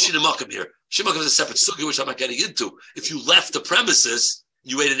 There's no shina makam here. Shina makam is a separate sugya, which I'm not getting into. If you left the premises,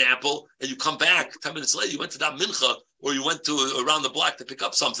 you ate an apple, and you come back 10 minutes later, you went to that mincha, or you went to around the block to pick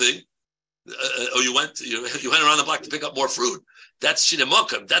up something, or you went around the block to pick up more fruit. That's shina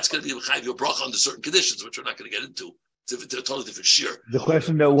makam. That's going to be chayiv your bracha under certain conditions, which we're not going to get into. It's a totally different shear. The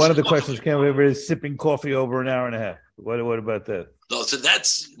question, though, one of the questions came over is sipping coffee over an hour and a half. What about that? No, so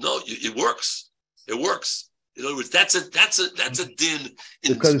it works. It works. In other words, that's a din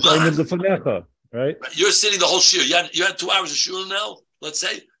in because it's only the fanecha, right? You're sitting the whole shir. You had 2 hours of shir now. Let's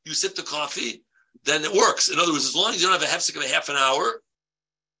say you sip the coffee, then it works. In other words, as long as you don't have a hefsek of a half an hour,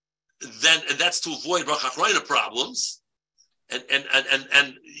 and that's to avoid bracha achrayna problems, and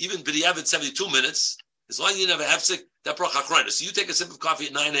even b'diavad 72 minutes, as long as you didn't have a hefsek, that bracha achrayna. So you take a sip of coffee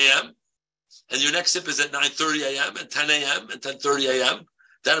at 9 a.m. and your next sip is at 9:30 a.m. and 10 a.m. and 10:30 a.m.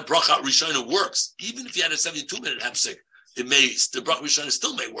 That bracha rishona works. Even if you had a 72-minute hefsek, the bracha rishona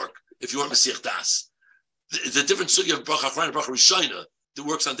still may work if you weren't Mesiach Das. The different sugya of bracha achrayna, bracha rishona, that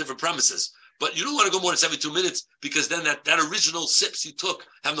works on different premises. But you don't want to go more than 72 minutes because then that original sips you took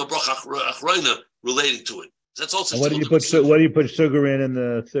have no bracha achrayna relating to it. So that's also. What do you put sugar in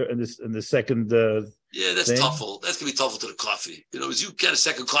the second? Yeah, that's tough. That's gonna be tough to the coffee. As you get a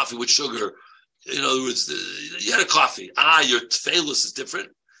second coffee with sugar. In other words, you had a coffee. Your tefilus is different.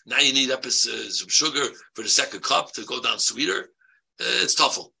 Now you need some sugar for the second cup to go down sweeter. It's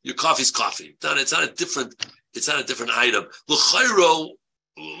tough. Your coffee's coffee. It's not a different item. L'chayro,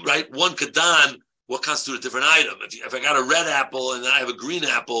 right? One kadan. What constitutes a different item? If I got a red apple and then I have a green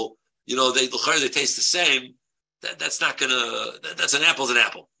apple, they taste the same. That's not gonna. That's an apple's an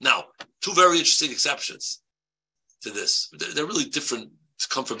apple. Now, two very interesting exceptions to this. They're really different.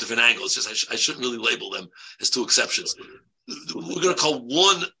 Come from different angles. Just I shouldn't really label them as two exceptions. We're going to call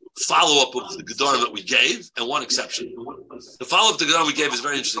one follow-up of the Gedarim that we gave and one exception. The follow-up to the Gedarim we gave is a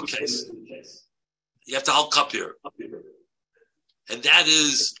very interesting case. You have to hold cup here. And that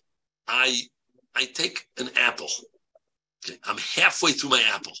is, I take an apple. Okay, I'm halfway through my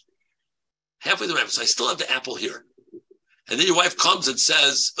apple. So I still have the apple here. And then your wife comes and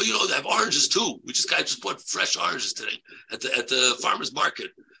says, "Oh, they have oranges too. We just bought fresh oranges today at the farmer's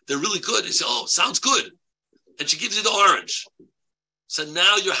market. They're really good." You say, "Oh, sounds good," and she gives you the orange. So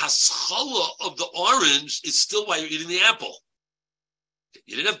now your haschala of the orange is still while you're eating the apple.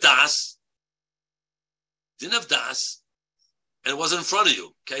 You didn't have das, and it wasn't in front of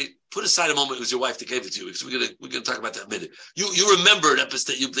you. Okay, put aside a moment. It was your wife that gave it to you because we're gonna talk about that in a minute. You remember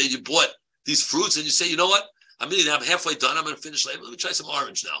that you bought these fruits and you say, "You know what? I'm halfway done. I'm going to finish later. Let me try some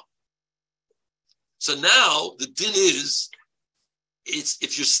orange now." So now the din is, it's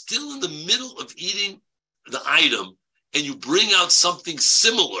if you're still in the middle of eating the item and you bring out something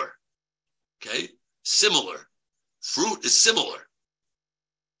similar, okay? Similar. Fruit is similar.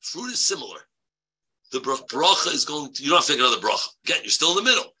 the bracha is going to, you don't have to take another bracha. Again, you're still in the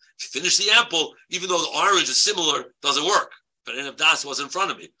middle. If you finish the apple, even though the orange is similar, doesn't work. But I didn't have das, it wasn't in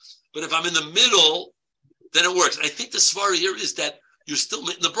front of me. But if I'm in the middle, then it works. And I think the svara here is that you're still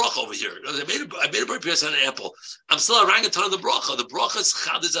in the bracha over here. I made a bar pierce on an apple. I'm still a rangaton on the bracha. The bracha is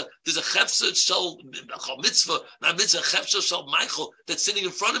there's a chefsa shel mitzvah, not mitzvah, chefsa shel Michael that's sitting in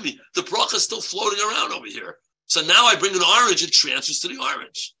front of me. The bracha is still floating around over here. So now I bring an orange, it transfers to the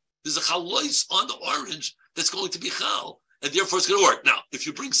orange. There's a chalois on the orange that's going to be chal, and therefore it's going to work. Now, if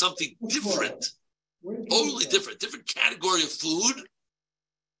you bring something different, totally different category of food,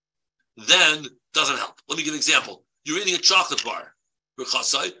 then doesn't help. Let me give an example. You're eating a chocolate bar. You're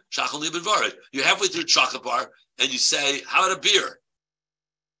halfway through a chocolate bar, and you say, how about a beer?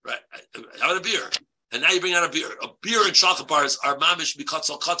 Right? How about a beer? And now you bring out a beer. A beer and chocolate bars are mamish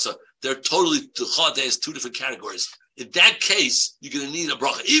bikatzal katza. They're totally, has two different categories. In that case, you're going to need a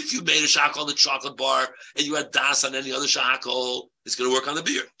bracha. If you made a shackle on the chocolate bar and you had das on any other shackle, it's going to work on the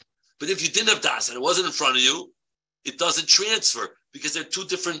beer. But if you didn't have das and it wasn't in front of you, it doesn't transfer because they're two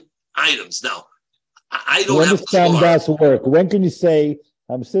different items. Now, I don't have stam das work. When can you say,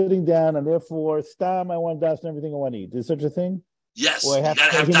 I'm sitting down and therefore stam, I want das and everything I want to eat? Is such a thing? Yes, you got to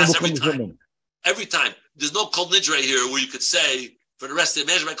have das every time. Every time. There's no kol nidre here where you could say, for the rest of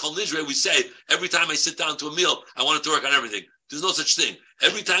the, imagine by kol nidre, we say, every time I sit down to a meal, I want it to work on everything. There's no such thing.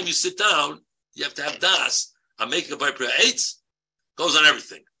 Every time you sit down, you have to have das. I'm making a bar prayer 8, goes on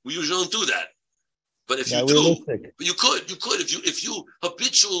everything. We usually don't do that. But if you do, but you could, if you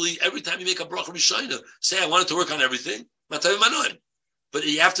habitually, every time you make a bracha rishayna, say, I want it to work on everything, but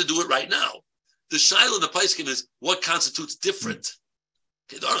you have to do it right now. The shaila in the paiskim is what constitutes different.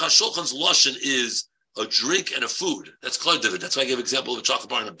 Okay, the Aruch HaShulchan's lashon is a drink and a food. That's called Dovid. That's why I gave an example of a chocolate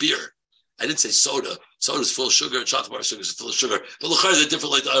bar and a beer. I didn't say soda. Soda is full of sugar. Chocolate bar sugar is full of sugar. But l'chayr they're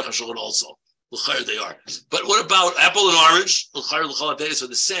different like the Aruch HaShulchan also. L'chayr they are. But what about apple and orange? L'chayr l'chol are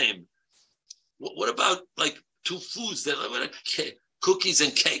the same. What about like two foods that like cookies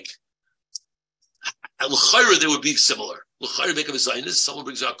and cake? At l'chayr they would be similar. L'chayr make a mezainis. Someone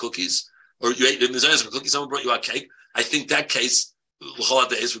brings you out cookies, or you ate mezainis with cookies. Someone brought you out cake. I think that case l'chol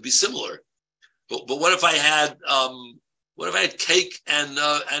days would be similar. But what if I had cake and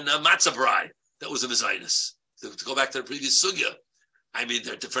a matzah brai that was a mezainis? To go back to the previous sugya, I mean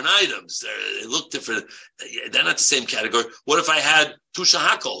they're different items. They look different. They're not the same category. What if I had two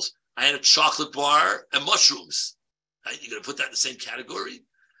shahakos? I had a chocolate bar and mushrooms. Right? You're going to put that in the same category?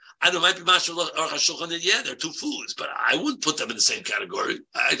 I know it might be mashal or hashulchan. Yeah, they're two foods, but I wouldn't put them in the same category.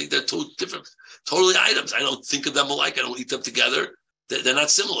 I think they're two different, totally items. I don't think of them alike. I don't eat them together. They're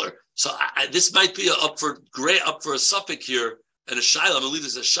not similar. So this might be up for a suffix here and a shaila. I'm going to leave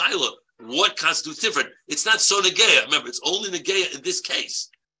this as a shaila. What constitutes different? It's not so negeya. Remember, it's only negeya in this case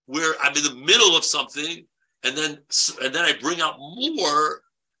where I'm in the middle of something and then I bring out more.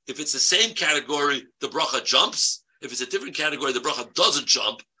 If it's the same category, the bracha jumps. If it's a different category, the bracha doesn't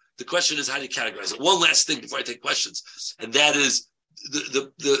jump. The question is, how do you categorize it? One last thing before I take questions, and that is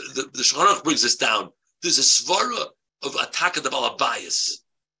the Shulchan Aruch brings this down. There's a svara of ataka de balabayis,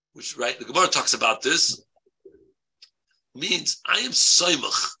 which right the Gemara talks about this. Means I am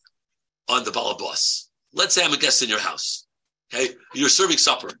soimach on the balabas. Let's say I'm a guest in your house. Okay, you're serving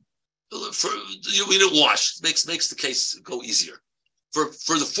supper. We didn't wash. Makes the case go easier. For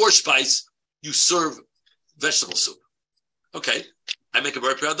the fourth spice, you serve vegetable soup. Okay, I make a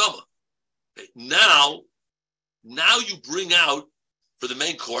bar priadama. Okay. Now you bring out, for the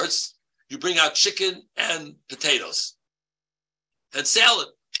main course, you bring out chicken and potatoes and salad,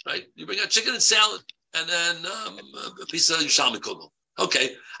 right? You bring out chicken and salad and then a piece of yishalmi kugel.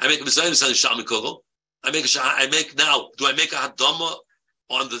 Okay, I make a mezainis on yishalmi kugel. Do I make a hadama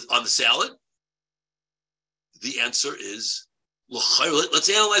on the salad? The answer is, let's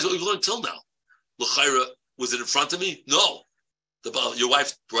analyze what we've learned till now. L'chayra, was it in front of me? No. Your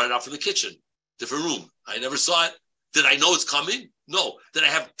wife brought it out from the kitchen, different room. I never saw it. Did I know it's coming? No. Did I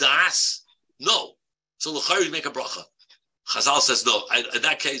have das? No. So l'chayra, you make a bracha. Chazal says no. In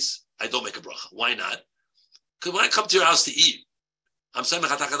that case, I don't make a bracha. Why not? Because when I come to your house to eat, I'm saying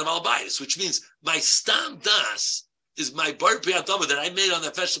which means my stam das is my bar priadama that I made on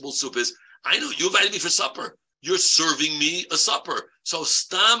that vegetable soup. Is I know you invited me for supper. You're serving me a supper. So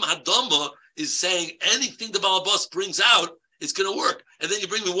stam hadama is saying anything the balabas brings out, it's going to work. And then you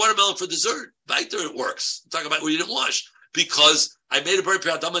bring me watermelon for dessert. Right there, it works. I'm talking about where you didn't wash. Because I made a bar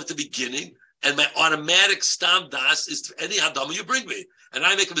hadama at the beginning, and my automatic stam das is any hadama you bring me. And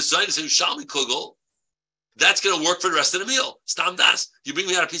I make a mezainis and yishalmi kugel. That's going to work for the rest of the meal. Stam das. You bring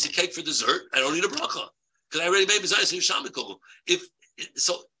me out a piece of cake for dessert, I don't need a bracha. Because I already made mezainis and yishalmi kugel.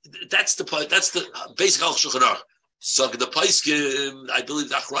 that's the basic Al Shulchan Aruch. So the Paiskim, I believe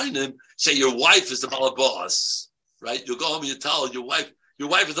the Achrayim say your wife is the balabas, right? You go home and you tell your wife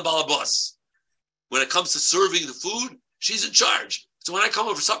is the balabas. When it comes to serving the food, she's in charge. So when I come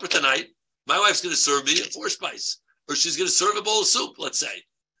over for supper tonight, my wife's going to serve me a 4-spice, or she's going to serve a bowl of soup. Let's say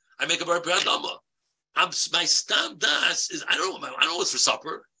I make a bar piyadama. My stam das is I don't know what's for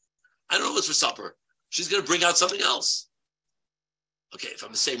supper. She's going to bring out something else. Okay, if I'm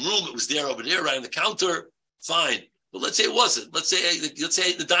in the same room, it was there over there, right on the counter, fine. But let's say it wasn't. Let's say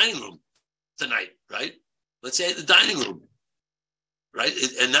in the dining room tonight, right? Let's say in the dining room, right?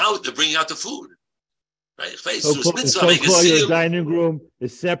 And now they're bringing out the food, right? So your dining room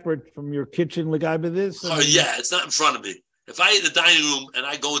is separate from your kitchen, like I did this. Yeah, it's not in front of me. If I eat the dining room and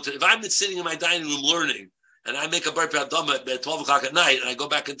I go if I've been sitting in my dining room learning, and I make a bar piyadama at 12 o'clock at night, and I go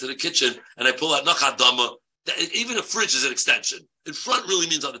back into the kitchen and I pull out nachat dama, even a fridge is an extension. In front really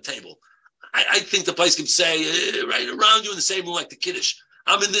means on the table. I think the place can say right around you in the same room like the kiddush.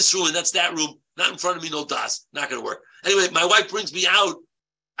 I'm in this room and that's that room. Not in front of me, no das. Not going to work. Anyway, my wife brings me out.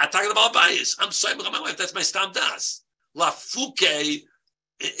 I'm talking about bias. I'm sorry about my wife. That's my stam das. La fuke.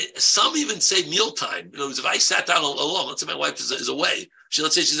 Some even say mealtime. You know, if I sat down alone, let's say my wife is away.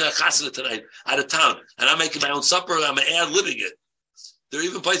 Let's say she's at a chasana tonight, out of town, and I'm making my own supper. I'm ad-libbing it. There are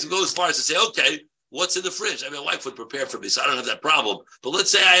even places that go as far as to say, okay, what's in the fridge? I mean, my wife would prepare for me, so I don't have that problem. But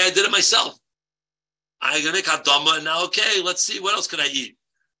let's say I did it myself. I'm going to make hadama, and now, okay, let's see, what else can I eat?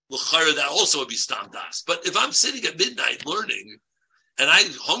 L'chayr, that also would be stam das. But if I'm sitting at midnight learning, and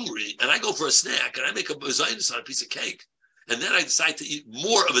I'm hungry, and I go for a snack, and I make a mezainis on a piece of cake, and then I decide to eat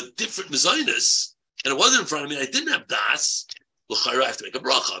more of a different mezainis, and it wasn't in front of me, I didn't have das, l'chayr, I have to make a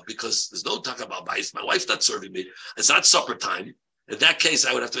bracha, because there's no talk about bais. My wife's not serving me. It's not supper time. In that case,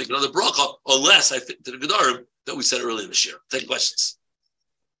 I would have to make another bracha, unless I fit to the gedarim that we said earlier in the shir. Take questions.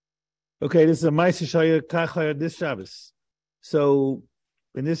 Okay, this is a Ma'aseh Shaya Kachar this Shabbos. So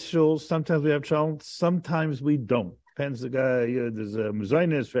in this shul, sometimes we have chalent, sometimes we don't. Depends the guy. There's a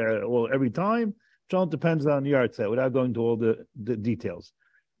mezainis for every time. Chalent depends on the yard set. Without going to all the details.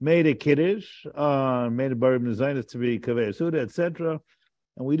 Made a kiddush, made a bar mezainis to be kaveh suda, etc.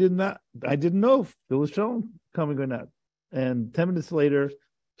 And we did not. I didn't know if there was chalent coming or not. And 10 minutes later,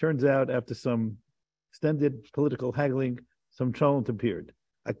 turns out after some extended political haggling, some chalent appeared.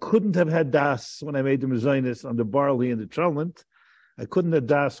 I couldn't have had das when I made the mezainis on the barley and the cholent. I couldn't have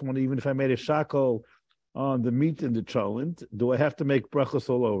das even if I made a shackle on the meat and the cholent. Do I have to make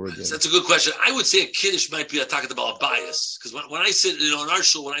brachos all over again? That's a good question. I would say a kiddush might be a talking about bias, because when I sit, in our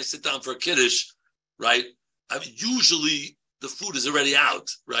shul, when I sit down for a kiddush, right? I mean, usually the food is already out,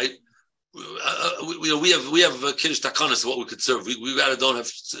 right? We have a kiddush takanas, what we could serve. We don't have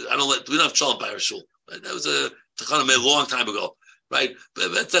cholent by our shul. Right? That was a takana made a long time ago. Right,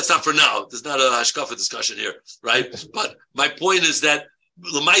 but that's not for now. There's not a hashkafa discussion here, right? But my point is that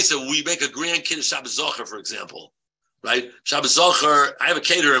l'maisa we make a grand kiddush Shabbos Zocher, for example, right? Shabbos Zocher, I have a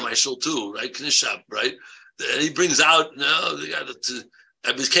caterer in my shul too, right? Knishab, right? And he brings out,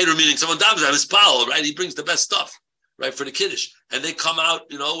 his caterer meaning someone dabs his pal, right? He brings the best stuff, right, for the kiddush, and they come out,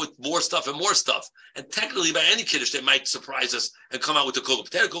 with more stuff and more stuff. And technically, by any kiddush, they might surprise us and come out with the kugel.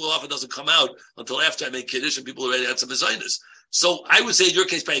 Potato kugel often doesn't come out until after I make kiddush and people already had some mezainis. So I would say in your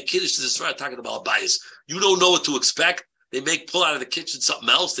case, by a kiddush, this is right talking about bias. You don't know what to expect. They pull out of the kitchen something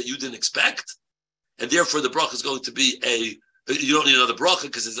else that you didn't expect, and therefore the bracha is going to be you don't need another bracha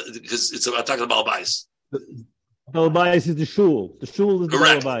because it's about talking about bias. The bias is the shul. The shul is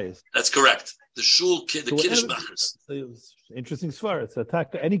correct. The bias. That's correct. The shul, the kiddush machers. Interesting svara.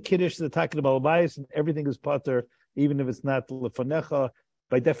 It's any kiddush is attacking about bias, and everything is pater, even if it's not lefanecha.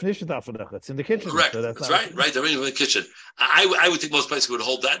 By definition, it's in the kitchen. Correct. So that's right. Right. They're in the kitchen. I would think most places would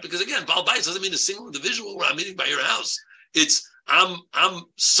hold that because again, Baal Bayis doesn't mean a single individual where I'm eating by your house. It's I'm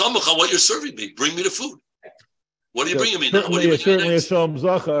samacha what you're serving me. Bring me the food. What are you bringing me now? What are you bringing me next? Shalom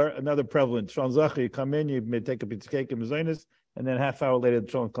Zachar, another prevalent. Shalom Zachar, you come in, you may take a piece of cake and mezainis, and then half hour later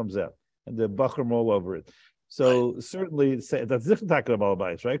the shalom comes out and the bachram all over it. So certainly that's different talking about Baal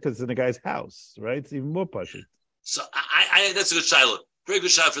Bayis, right? Because it's in the guy's house, right? It's even more pashut. So I that's a good shiloh. Very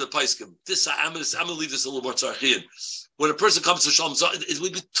good shot for the Paiskim. This I'm gonna leave this a little more tzarchian. When a person comes to Shalom Zachar, it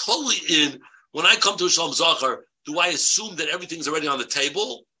would be totally in. When I come to a Shalom Zachar, do I assume that everything's already on the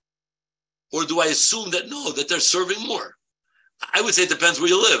table, or do I assume that no, that they're serving more? I would say it depends where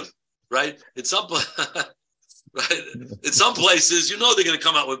you live, right? In some places, they're going to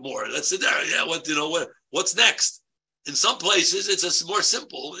come out with more. That's it. There, yeah. What's next? In some places, it's more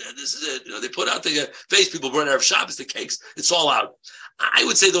simple. Yeah, this is it. They put out the face people burn Erev Shabbos, the cakes. It's all out. I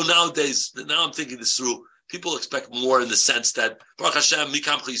would say though nowadays, now I'm thinking this through. people expect more in the sense that Baruch Hashem,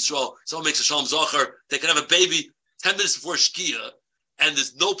 Mikam Yisrael, someone makes a Shalom Zocher, they can have a baby 10 minutes before Shkia, and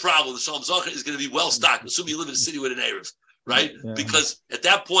there's no problem. The Shalom Zocher is going to be well stocked, assuming you live in a city with an Erev, right? Yeah. Because at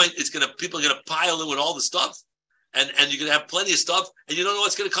that point, people are going to pile in with all the stuff, and you're going to have plenty of stuff, and you don't know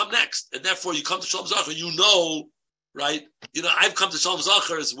what's going to come next. And therefore, you come to Shalom Zocher, you know, right? I've come to Shalom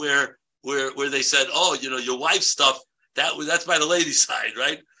Zochers where they said, oh, your wife's stuff, that's by the ladies' side,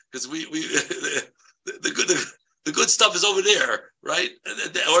 right? Because the good stuff is over there, right?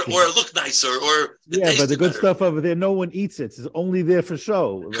 Or look nicer, or but the good stuff over there, no one eats it. It's only there for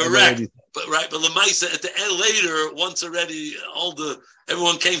show. Correct, but Lamaisa at the end later, once already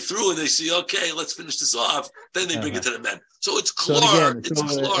everyone came through and they see, okay, let's finish this off. Then they bring it to the men. So it's klar.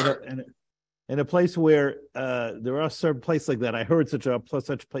 In a place where there are certain places like that, I heard such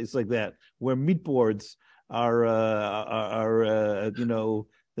place like that where meat boards are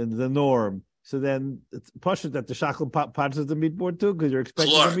the norm. So then it's pashut that the shachal pots is the meat board too, because you're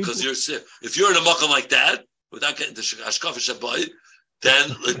expecting the meat board. Because if you're in a makom like that, without getting to hashkafa shabai,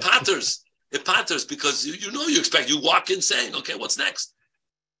 then it patters. It patters because you expect. You walk in saying, okay, what's next?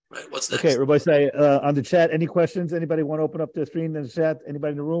 Right, what's next? Okay, Rabbi say on the chat, any questions? Anybody want to open up their screen in the chat?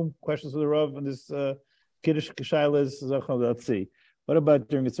 Anybody in the room? Questions for the Rav on this Kiddush Kashailas? Let's see. What about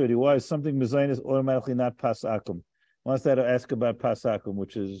during the 30? Why is something mezainis automatically not pasakum? Wants that to ask about pasakum,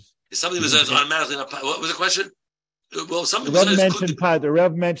 which is something mezainis automatically not. What was the question? Well, something the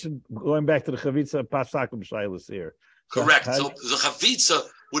Rav mentioned going back to the chavitza pasakum shailas here. Correct. So the chavitza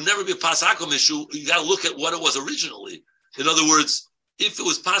would never be a pasakum issue. You got to look at what it was originally. In other words, if it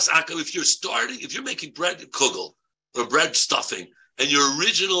was pasakum, if you're making bread kugel or bread stuffing, and your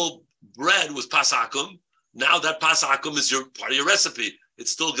original bread was pasakum, now that pasakum is part of your recipe.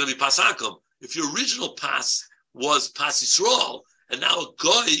 It's still going to be pasakum. If your original pas was pas Yisrael, and now a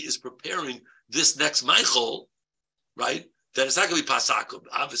goy is preparing this next meichel, right? Then it's not going to be pasakum.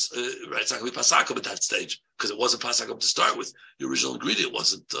 Obviously, right? It's not going to be pasakum at that stage because it wasn't pasakum to start with. The original ingredient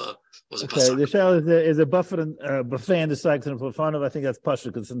wasn't pasakum. The shell is a buffet and the side and Plafonov. I think that's pasha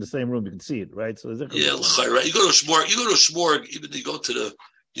because it's in the same room. You can see it, right? So is it right. You go to a shmorg. Even you go to the,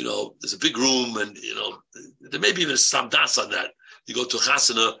 there's a big room, and there may be even a stamdas on that. You go to a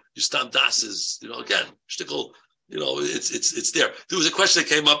chasana, your stamdas is, again, shtickle. It's there. There was a question that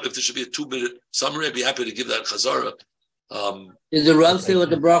came up if there should be a 2-minute summary. I'd be happy to give that chazara. Is the Rav say with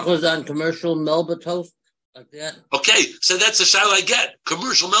the Brochos on commercial Melba toast like that? Okay, so that's a shout I get.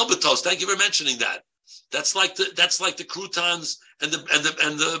 Commercial Melba toast. Thank you for mentioning that. That's like the croutons and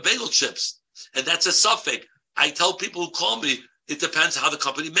the bagel chips, and that's a suffix. I tell people who call me, it depends how the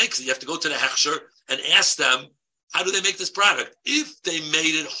company makes it. You have to go to the hechsher and ask them, how do they make this product? If they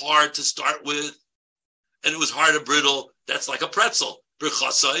made it hard to start with, and it was hard to brittle, that's like a pretzel.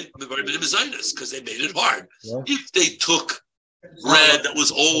 Because they made it hard. Yeah. If they took bread that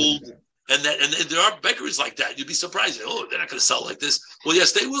was old, and there are bakeries like that, you'd be surprised. Oh, they're not going to sell like this. Well,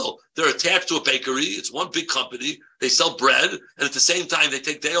 yes, they will. They're attached to a bakery. It's one big company. They sell bread, and at the same time, they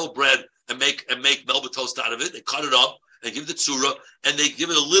take day old bread and make Melba toast out of it. They cut it up and give it tzura, and they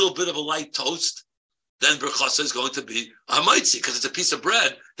give it a little bit of a light toast. Then Brochos is going to be a HaMotzi because it's a piece of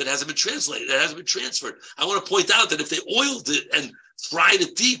bread that hasn't been translated, that hasn't been transferred. I want to point out that if they oiled it and fried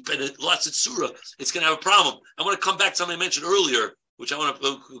it deep and it lost its surah, it's going to have a problem. I want to come back to something I mentioned earlier, which I want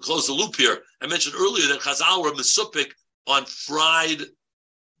to close the loop here. I mentioned earlier that Chazal were mesupik on fried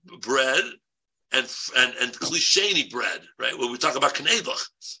bread and klisheni bread, right? When we talk about knedlach,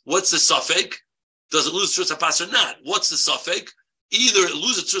 what's the suffix? Does it lose tzurus hapas or not? What's the suffix? Either it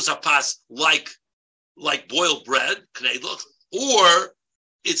loses tzurus hapas like boiled bread, knedlach, or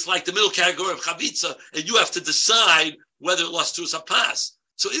it's like the middle category of chavitza, and you have to decide whether it lost tzurus hapas.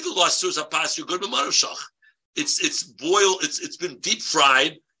 So if it lost tzurus hapas, you're good with maroshach. It's boiled. It's been deep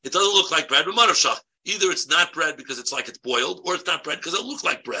fried. It doesn't look like bread with maroshach. Either it's not bread because it's like it's boiled, or it's not bread because it looks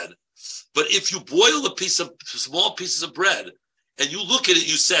like bread. But if you boil small pieces of bread, and you look at it,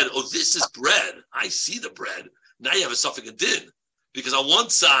 you said, "Oh, this is bread. I see the bread." Now you have a suffix and din, because on one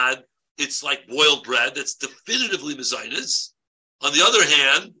side it's like boiled bread that's definitively mezainis. On the other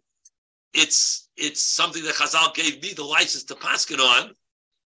hand, it's something that Chazal gave me the license to paskin on,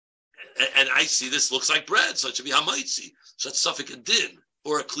 and I see this looks like bread, so it should be HaMotzi. So that's suffix and din,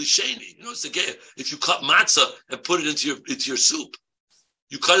 or a klisheni. It's the game. If you cut matzah and put it into your soup,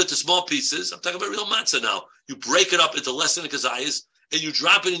 you cut it to small pieces. I'm talking about real matzah now. You break it up into less than a kazayas, and you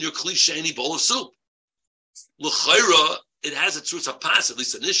drop it in your klisheni bowl of soup. L'chayra, it has a tzurus hapas, at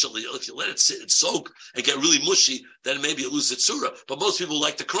least initially. If you let it sit and soak and get really mushy, then maybe it loses its surah. But most people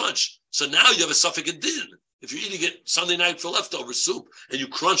like the crunch. So now you have a suffix and din. If you're eating it Sunday night for leftover soup and you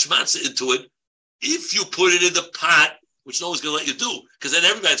crunch matzah into it, If you put it in the pot, which no one's going to let you do, because then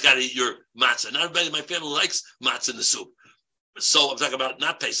everybody's got to eat your matzah. Not everybody in my family likes matzah in the soup. So I'm talking about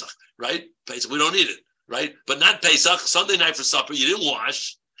not Pesach, right? Pesach, we don't eat it, right? But not Pesach, Sunday night for supper, you didn't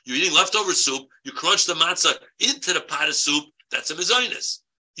wash, you're eating leftover soup, you crunch the matzah into the pot of soup, that's a mezainis.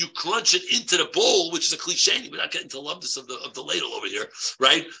 You crunch it into the bowl, which is a cliche. We're not getting to the loveness of the ladle over here,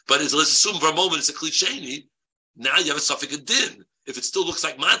 right? But let's assume for a moment it's a cliche. Now you have a suffix of din. If it still looks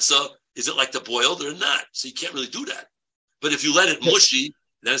like matzah, is it like the boiled or not? So you can't really do that. But if you let it mushy,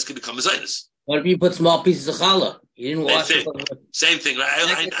 then it's going to become a zainis. What if you put small pieces of challah? You didn't wash it. Same thing.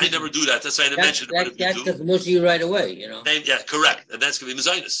 I never do that. That's why I didn't mention it. That's just mushy right away, Yeah, correct. And that's going to be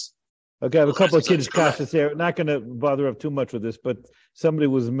mezainis. Okay, I have a couple of kiddush kashas here. Not going to bother up too much with this, but somebody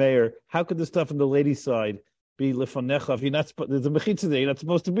was mayor. How could the stuff on the ladies' side be lefanecha? If you're not, there's a mechitza there. You're not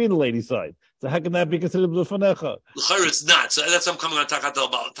supposed to be in the ladies' side. So how can that be considered lefanecha? It's not. So that's what I'm coming on.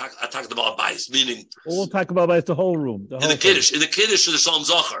 Talk about bias, meaning we'll talk about bias the whole room. In the kiddush, or the Shalom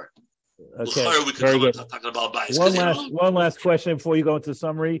Zohar. Okay, we can come talking about bias. One last question before you go into the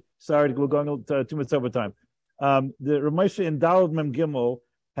summary. Sorry, we're going 2 minutes over time. The Ramosha in Daled Mem Gimel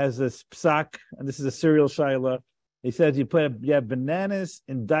has this psak, and this is a cereal shaila. He says you have bananas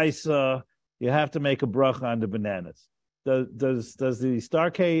in daisa, you have to make a bracha on the bananas. Does the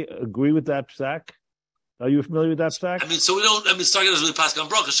Starkey agree with that psak? Are you familiar with that psak? Starkey doesn't really pass on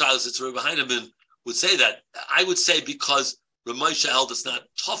bracha shailas. It's right behind him and would say that. I would say because Ramosha held it's not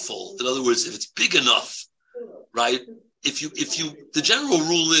tuffle. In other words, if it's big enough, right? If you the general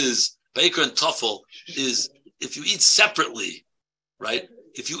rule is baker and tuffle is if you eat separately, right?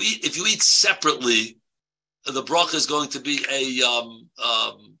 If you eat separately, the bracha is going to be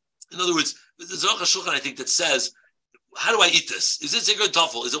in other words, there's a shulchan I think that says, how do I eat this? Is it zigur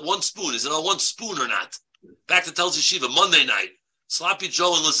tuffle? Is it one spoon? Is it on one spoon or not? Back to Telz Yeshiva, Monday night, sloppy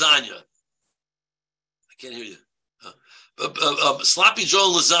Joe and lasagna. I can't hear you. Sloppy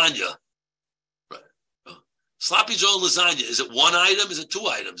Joe and lasagna. Right. Sloppy Joe and lasagna. Is it one item? Is it 2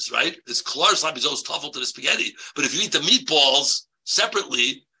 items? Right? It's klar sloppy Joe's tuffle to the spaghetti. But if you eat the meatballs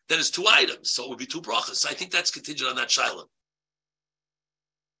separately, then it's 2 items. So it would be 2 brachas. So I think that's contingent on that shaila.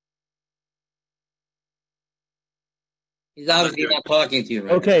 He's obviously not talking to you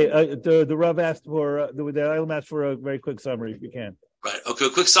right Okay, the Rav asked for, the Ilam asked for a very quick summary, if you can. Right, okay, a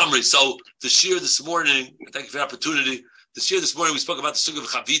quick summary. So the shir this morning, thank you for the opportunity. The shir this morning, we spoke about the sugya of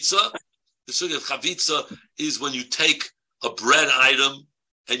chavitza. The sugya of chavitza is when you take a bread item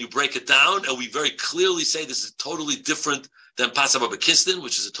and you break it down, and we very clearly say this is totally different than pasam abakistin,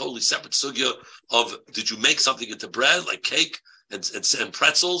 which is a totally separate sugya of did you make something into bread, like cake and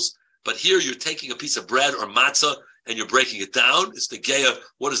pretzels. But here you're taking a piece of bread or matzah and you're breaking it down. It's the geya.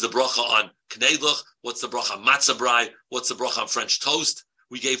 What is the bracha on knedlach? What's the bracha on matzah brai? What's the bracha on French toast?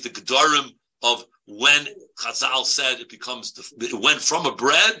 We gave the gedarim of when Chazal said it went from a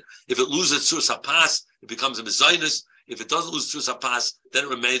bread. If it loses tzuras hapas, it becomes a mezainis. If it doesn't lose tzuras hapas, then it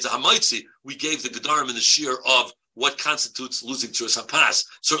remains a HaMotzi. We gave the gedarim in the shir of what constitutes losing tzuras hapas.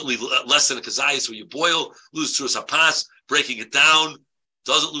 Certainly less than a kazayis where you boil, lose tzuras hapas, breaking it down.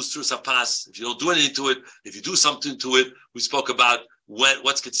 Doesn't lose tzuras hapas. If you don't do anything to it, if you do something to it, we spoke about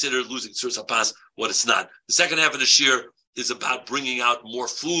what's considered losing tzuras hapas, what it's not. The second half of the shir is about bringing out more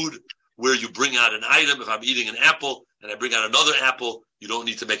food, where you bring out an item. If I'm eating an apple and I bring out another apple, you don't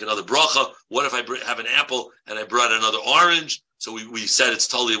need to make another bracha. What if I have an apple and I brought another orange? So we said it's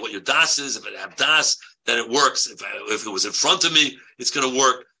totally what your das is. If I have das, then it works. If it was in front of me, it's going to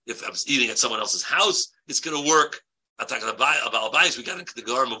work. If I was eating at someone else's house, it's going to work. About balabayis, we got into the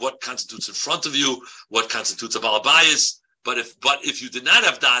garm of what constitutes in front of you, what constitutes a balabayis. But if you did not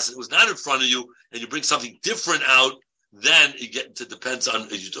have das, and it was not in front of you, and you bring something different out, then you get into depends on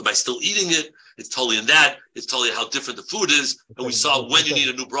am I still eating it? It's totally in that. It's totally how different the food is. And we saw when you need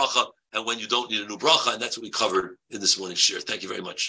a new bracha and when you don't need a new bracha, and that's what we covered in this morning's shir. Thank you very much.